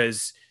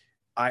because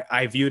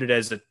I viewed it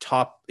as a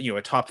top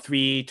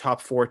 3,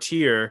 top 4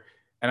 tier.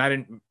 And I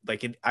didn't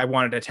like it. I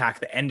wanted to attack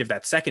the end of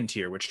that second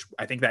tier, which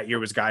I think that year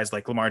was guys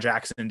like Lamar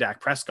Jackson and Dak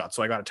Prescott.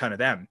 So I got a ton of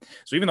them.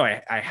 So even though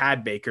I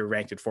had Baker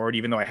ranked at 4,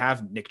 even though I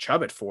have Nick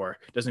Chubb at 4,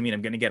 doesn't mean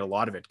I'm going to get a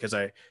lot of it because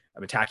I'm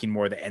attacking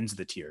more the ends of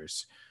the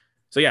tiers.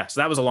 So yeah,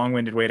 so that was a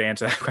long-winded way to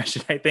answer that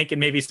question, I think, and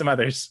maybe some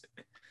others.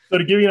 So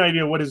to give you an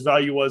idea of what his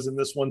value was in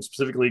this one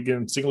specifically,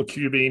 again, single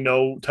QB,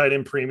 no tight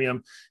end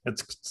premium.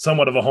 It's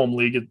somewhat of a home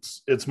league.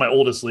 It's my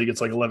oldest league.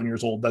 It's like 11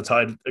 years old. That's how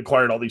I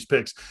acquired all these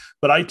picks.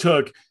 But I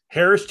took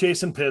Harris,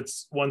 Chase, and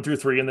Pitts 1 through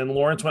 3, and then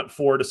Lawrence went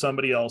 4 to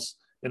somebody else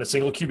in a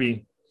single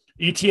QB.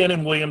 ETN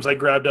and Williams I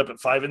grabbed up at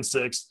 5 and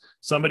 6.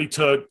 Somebody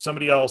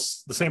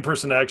else, the same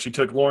person that actually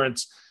took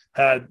Lawrence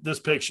had this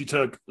pick. She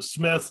took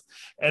Smith.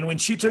 And when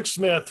she took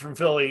Smith from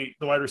Philly,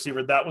 the wide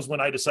receiver, that was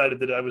when I decided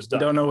that I was done.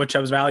 Don't know what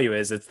Chubb's value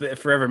is. It's the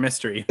forever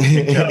mystery.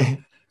 Yeah.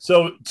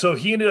 So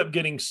he ended up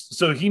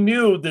he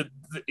knew that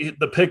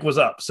the pick was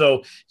up.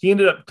 So he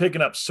ended up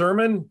picking up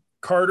Sermon,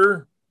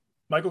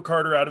 Michael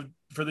Carter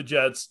for the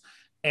Jets,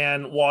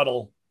 and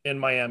Waddle in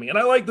Miami. And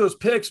I like those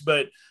picks,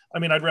 but I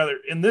mean, I'd rather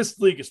in this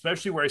league,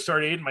 especially where I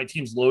started 8 and my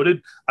team's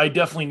loaded, I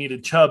definitely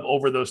needed Chubb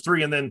over those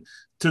 3. And then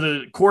to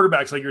the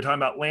quarterbacks, like you're talking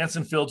about, Lance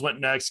and Fields went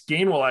next.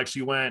 Gainwell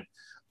actually went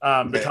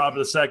the top of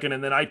the second.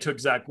 And then I took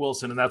Zach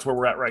Wilson, and that's where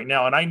we're at right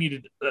now. And I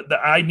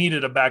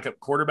needed a backup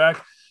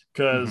quarterback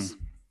because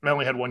I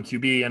only had 1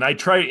 QB.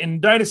 And in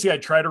Dynasty, I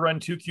try to run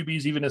 2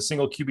 QBs, even in a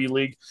single QB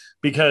league,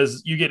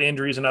 because you get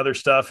injuries and other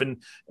stuff.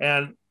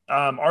 And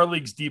our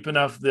league's deep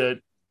enough that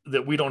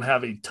we don't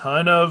have a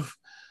ton of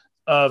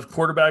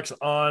quarterbacks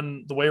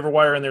on the waiver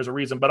wire, and there's a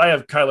reason. But I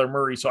have Kyler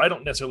Murray, so I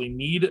don't necessarily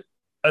need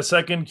a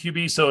second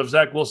QB. So if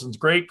Zach Wilson's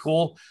great,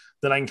 cool,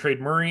 then I can trade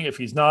Murray. If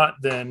he's not,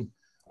 then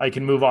I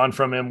can move on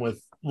from him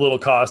with little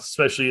cost,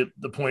 especially at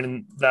the point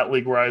in that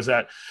league where I was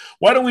at.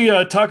 Why don't we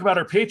talk about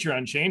our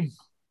Patreon, Shane?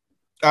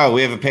 Oh,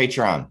 we have a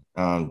Patreon,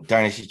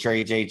 Dynasty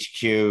Trades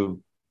HQ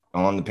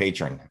on the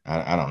Patreon.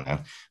 I don't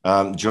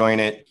know. Join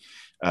it.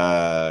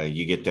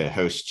 You get to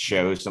host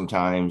shows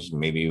sometimes.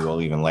 Maybe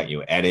we'll even let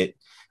you edit.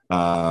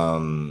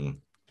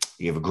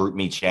 You have a group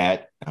me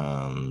chat.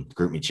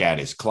 Group me chat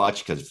is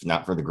clutch because if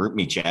not for the group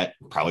me chat,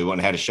 probably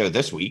wouldn't have had a show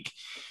this week.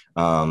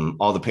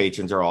 All the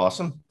patrons are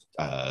awesome.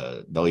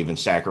 They'll even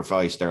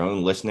sacrifice their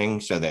own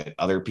listening so that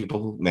other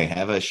people may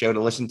have a show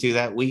to listen to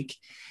that week.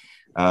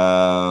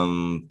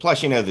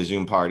 Plus, the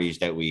Zoom parties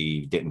that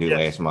we didn't do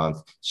last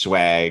month,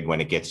 swag when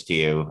it gets to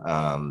you,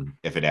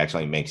 if it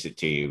actually makes it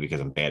to you,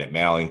 because I'm bad at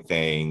mailing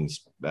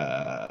things,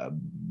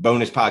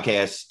 bonus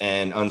podcasts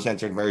and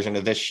uncensored version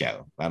of this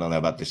show. I don't know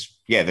about this.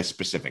 Yeah, this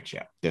specific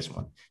show, this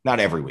one, not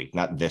every week,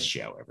 not this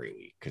show every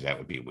week, because that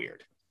would be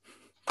weird.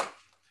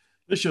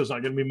 This show's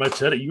not going to be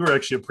much edit. You were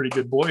actually a pretty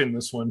good boy in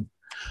this one.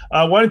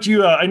 Why don't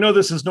you? I know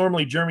this is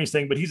normally Jeremy's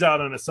thing, but he's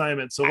out on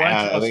assignment. So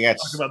why don't you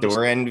talk about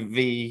Store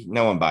Envy?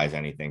 No one buys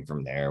anything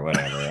from there.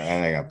 Whatever.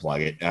 I think I'll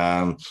plug it.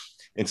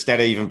 Instead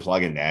of even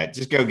plugging that,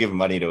 just go give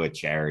money to a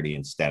charity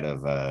instead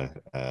of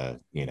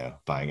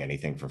buying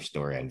anything from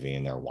Store Envy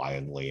and their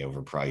wildly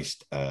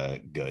overpriced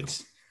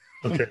goods.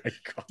 Okay.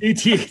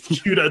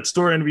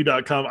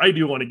 DTHQ.storeenvy.com. I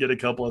do want to get a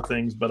couple of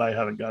things, but I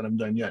haven't got them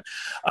done yet.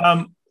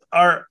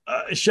 Our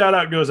shout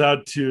out goes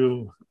out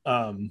to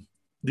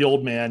the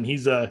old man.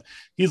 He's a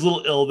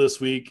little ill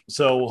this week,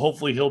 so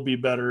hopefully he'll be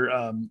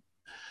better.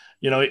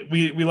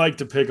 We like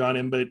to pick on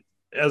him, but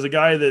as a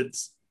guy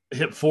that's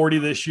hit 40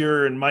 this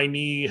year and my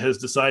knee has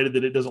decided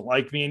that it doesn't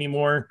like me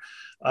anymore,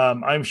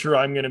 I'm sure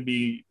I'm going to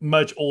be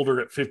much older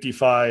at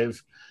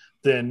 55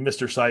 than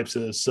Mr. Sipes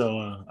is.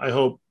 So I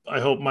hope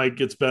Mike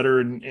gets better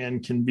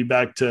and can be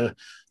back to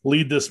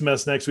lead this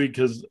mess next week,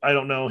 because I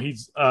don't know.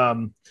 He's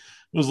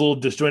was a little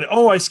disjointed.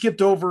 Oh, I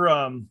skipped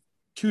over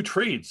 2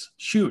 trades.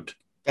 Shoot.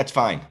 That's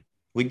fine.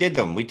 We did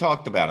them. We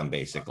talked about them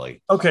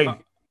basically. Okay.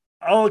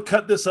 I'll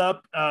cut this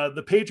up.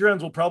 The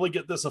Patreons will probably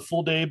get this a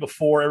full day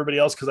before everybody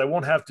else, because I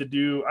won't have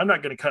to I'm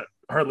not going to cut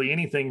hardly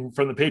anything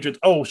from the Patreons.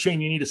 Oh,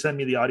 Shane, you need to send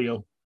me the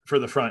audio for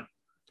the front.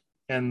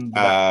 And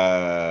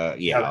I'll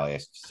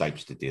ask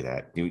Sipes to do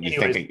that.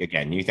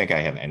 You think I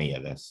have any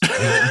of this?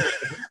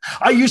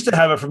 I used to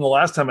have it from the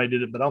last time I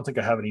did it, but I don't think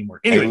I have it anymore.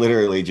 Anyway, I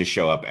literally just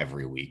show up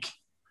every week.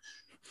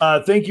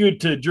 Thank you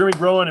to Jeremy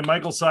Broen and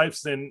Michael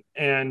Sipes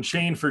and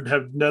Shane for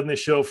have done this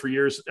show for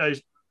years.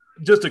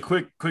 Just a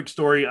quick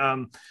story.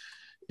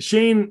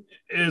 Shane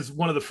is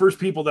one of the first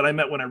people that I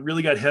met when I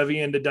really got heavy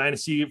into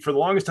Dynasty. For the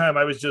longest time,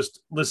 I was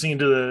just listening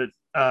to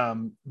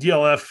the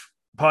DLF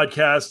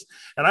podcast,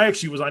 and I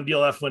actually was on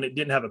DLF when it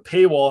didn't have a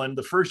paywall. And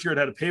the first year it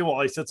had a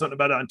paywall, I said something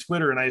about it on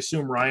Twitter, and I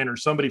assume Ryan or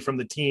somebody from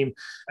the team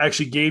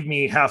actually gave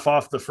me half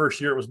off the first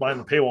year it was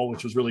behind the paywall,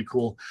 which was really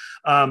cool.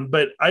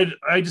 But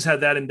I just had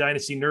that in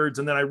Dynasty Nerds,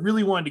 and then I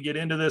really wanted to get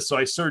into this, so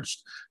I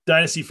searched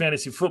Dynasty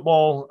fantasy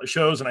football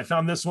shows, and I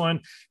found this one,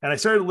 and I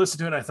started to listen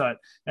to it, and I thought,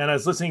 and I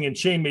was listening, and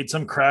Shane made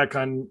some crack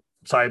on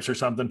Sipes or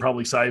something,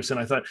 probably Sipes. And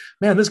I thought,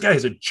 man, this guy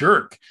is a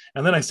jerk.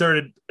 And then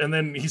and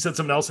then he said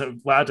something else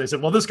and laughed. I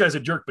said, well, this guy's a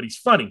jerk, but he's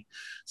funny.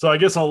 So I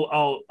guess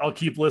I'll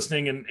keep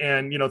listening.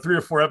 And 3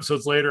 or 4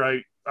 episodes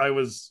later, I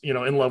was,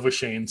 in love with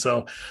Shane.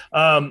 So,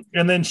 and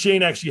then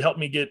Shane actually helped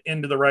me get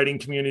into the writing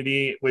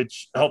community,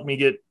 which helped me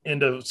get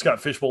into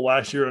Scott Fishbowl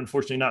last year.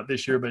 Unfortunately, not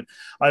this year, but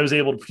I was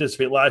able to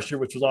participate last year,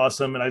 which was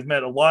awesome. And I've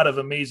met a lot of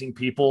amazing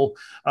people,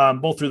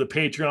 both through the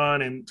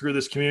Patreon and through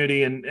this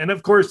community. And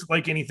of course,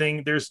 like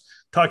anything, there's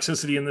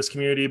toxicity in this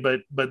community,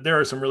 but there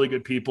are some really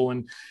good people.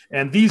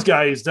 And these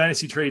guys,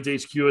 Dynasty Trades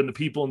HQ and the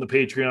people in the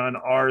Patreon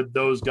are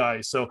those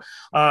guys. So,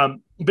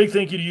 big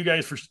thank you to you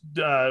guys for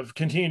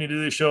continuing to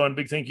do this show, and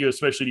big thank you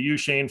especially to you,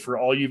 Shane, for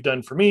all you've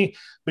done for me.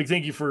 Big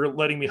thank you for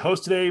letting me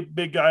host today.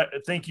 Big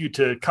thank you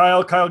to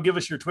Kyle. Kyle, give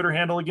us your Twitter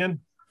handle again.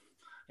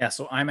 Yeah,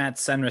 so I'm at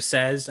Senra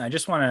Says. I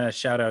just want to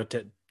shout out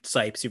to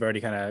Sipes. You've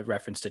already kind of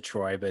referenced to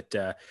Troy, but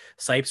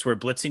Sipes, we're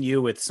blitzing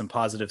you with some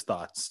positive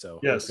thoughts. So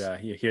yes,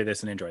 hope, you hear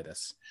this and enjoy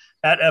this.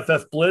 At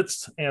FF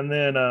Blitz, and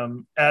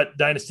then at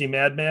Dynasty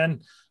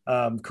Madman.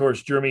 Of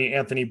course, Jeremy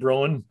Anthony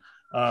Broen.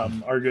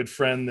 Our good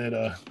friend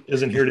that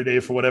isn't here today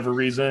for whatever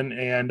reason,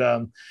 and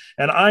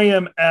I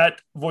am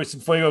at Voice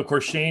and Fuego. Of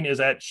course, Shane is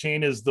at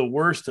Shane is the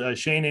worst.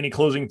 Shane, any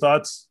closing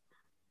thoughts?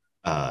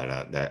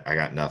 I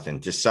got nothing.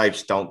 Just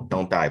Sipes,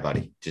 don't die,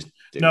 buddy. Just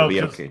no,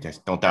 be okay.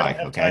 Just don't die.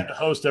 Okay. I have to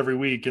host every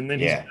week, and then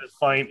he's gonna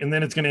find, and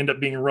then it's going to end up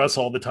being Russ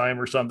all the time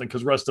or something,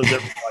 because Russ does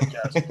every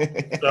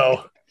podcast.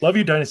 So love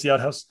you, Dynasty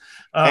Outhouse,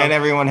 and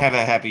everyone have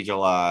a happy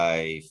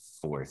July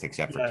 4th,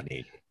 except for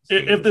today.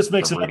 If this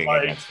makes it up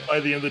by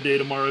the end of the day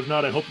tomorrow, if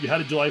not, I hope you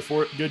had a good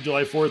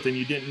July 4th, and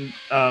you didn't,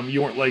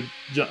 you weren't like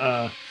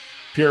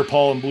Pierre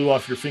Paul and blew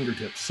off your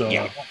fingertips. So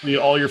hopefully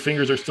all your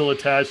fingers are still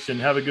attached,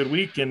 and have a good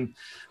week. And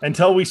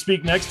until we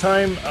speak next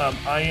time,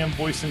 I am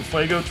Voice and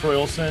Fuego, Troy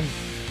Olson.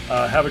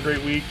 Have a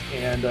great week,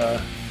 and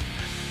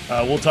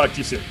we'll talk to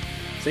you soon.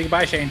 Say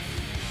goodbye, Shane.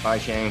 Bye,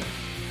 Shane.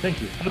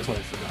 Thank you. That's what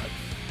I forgot.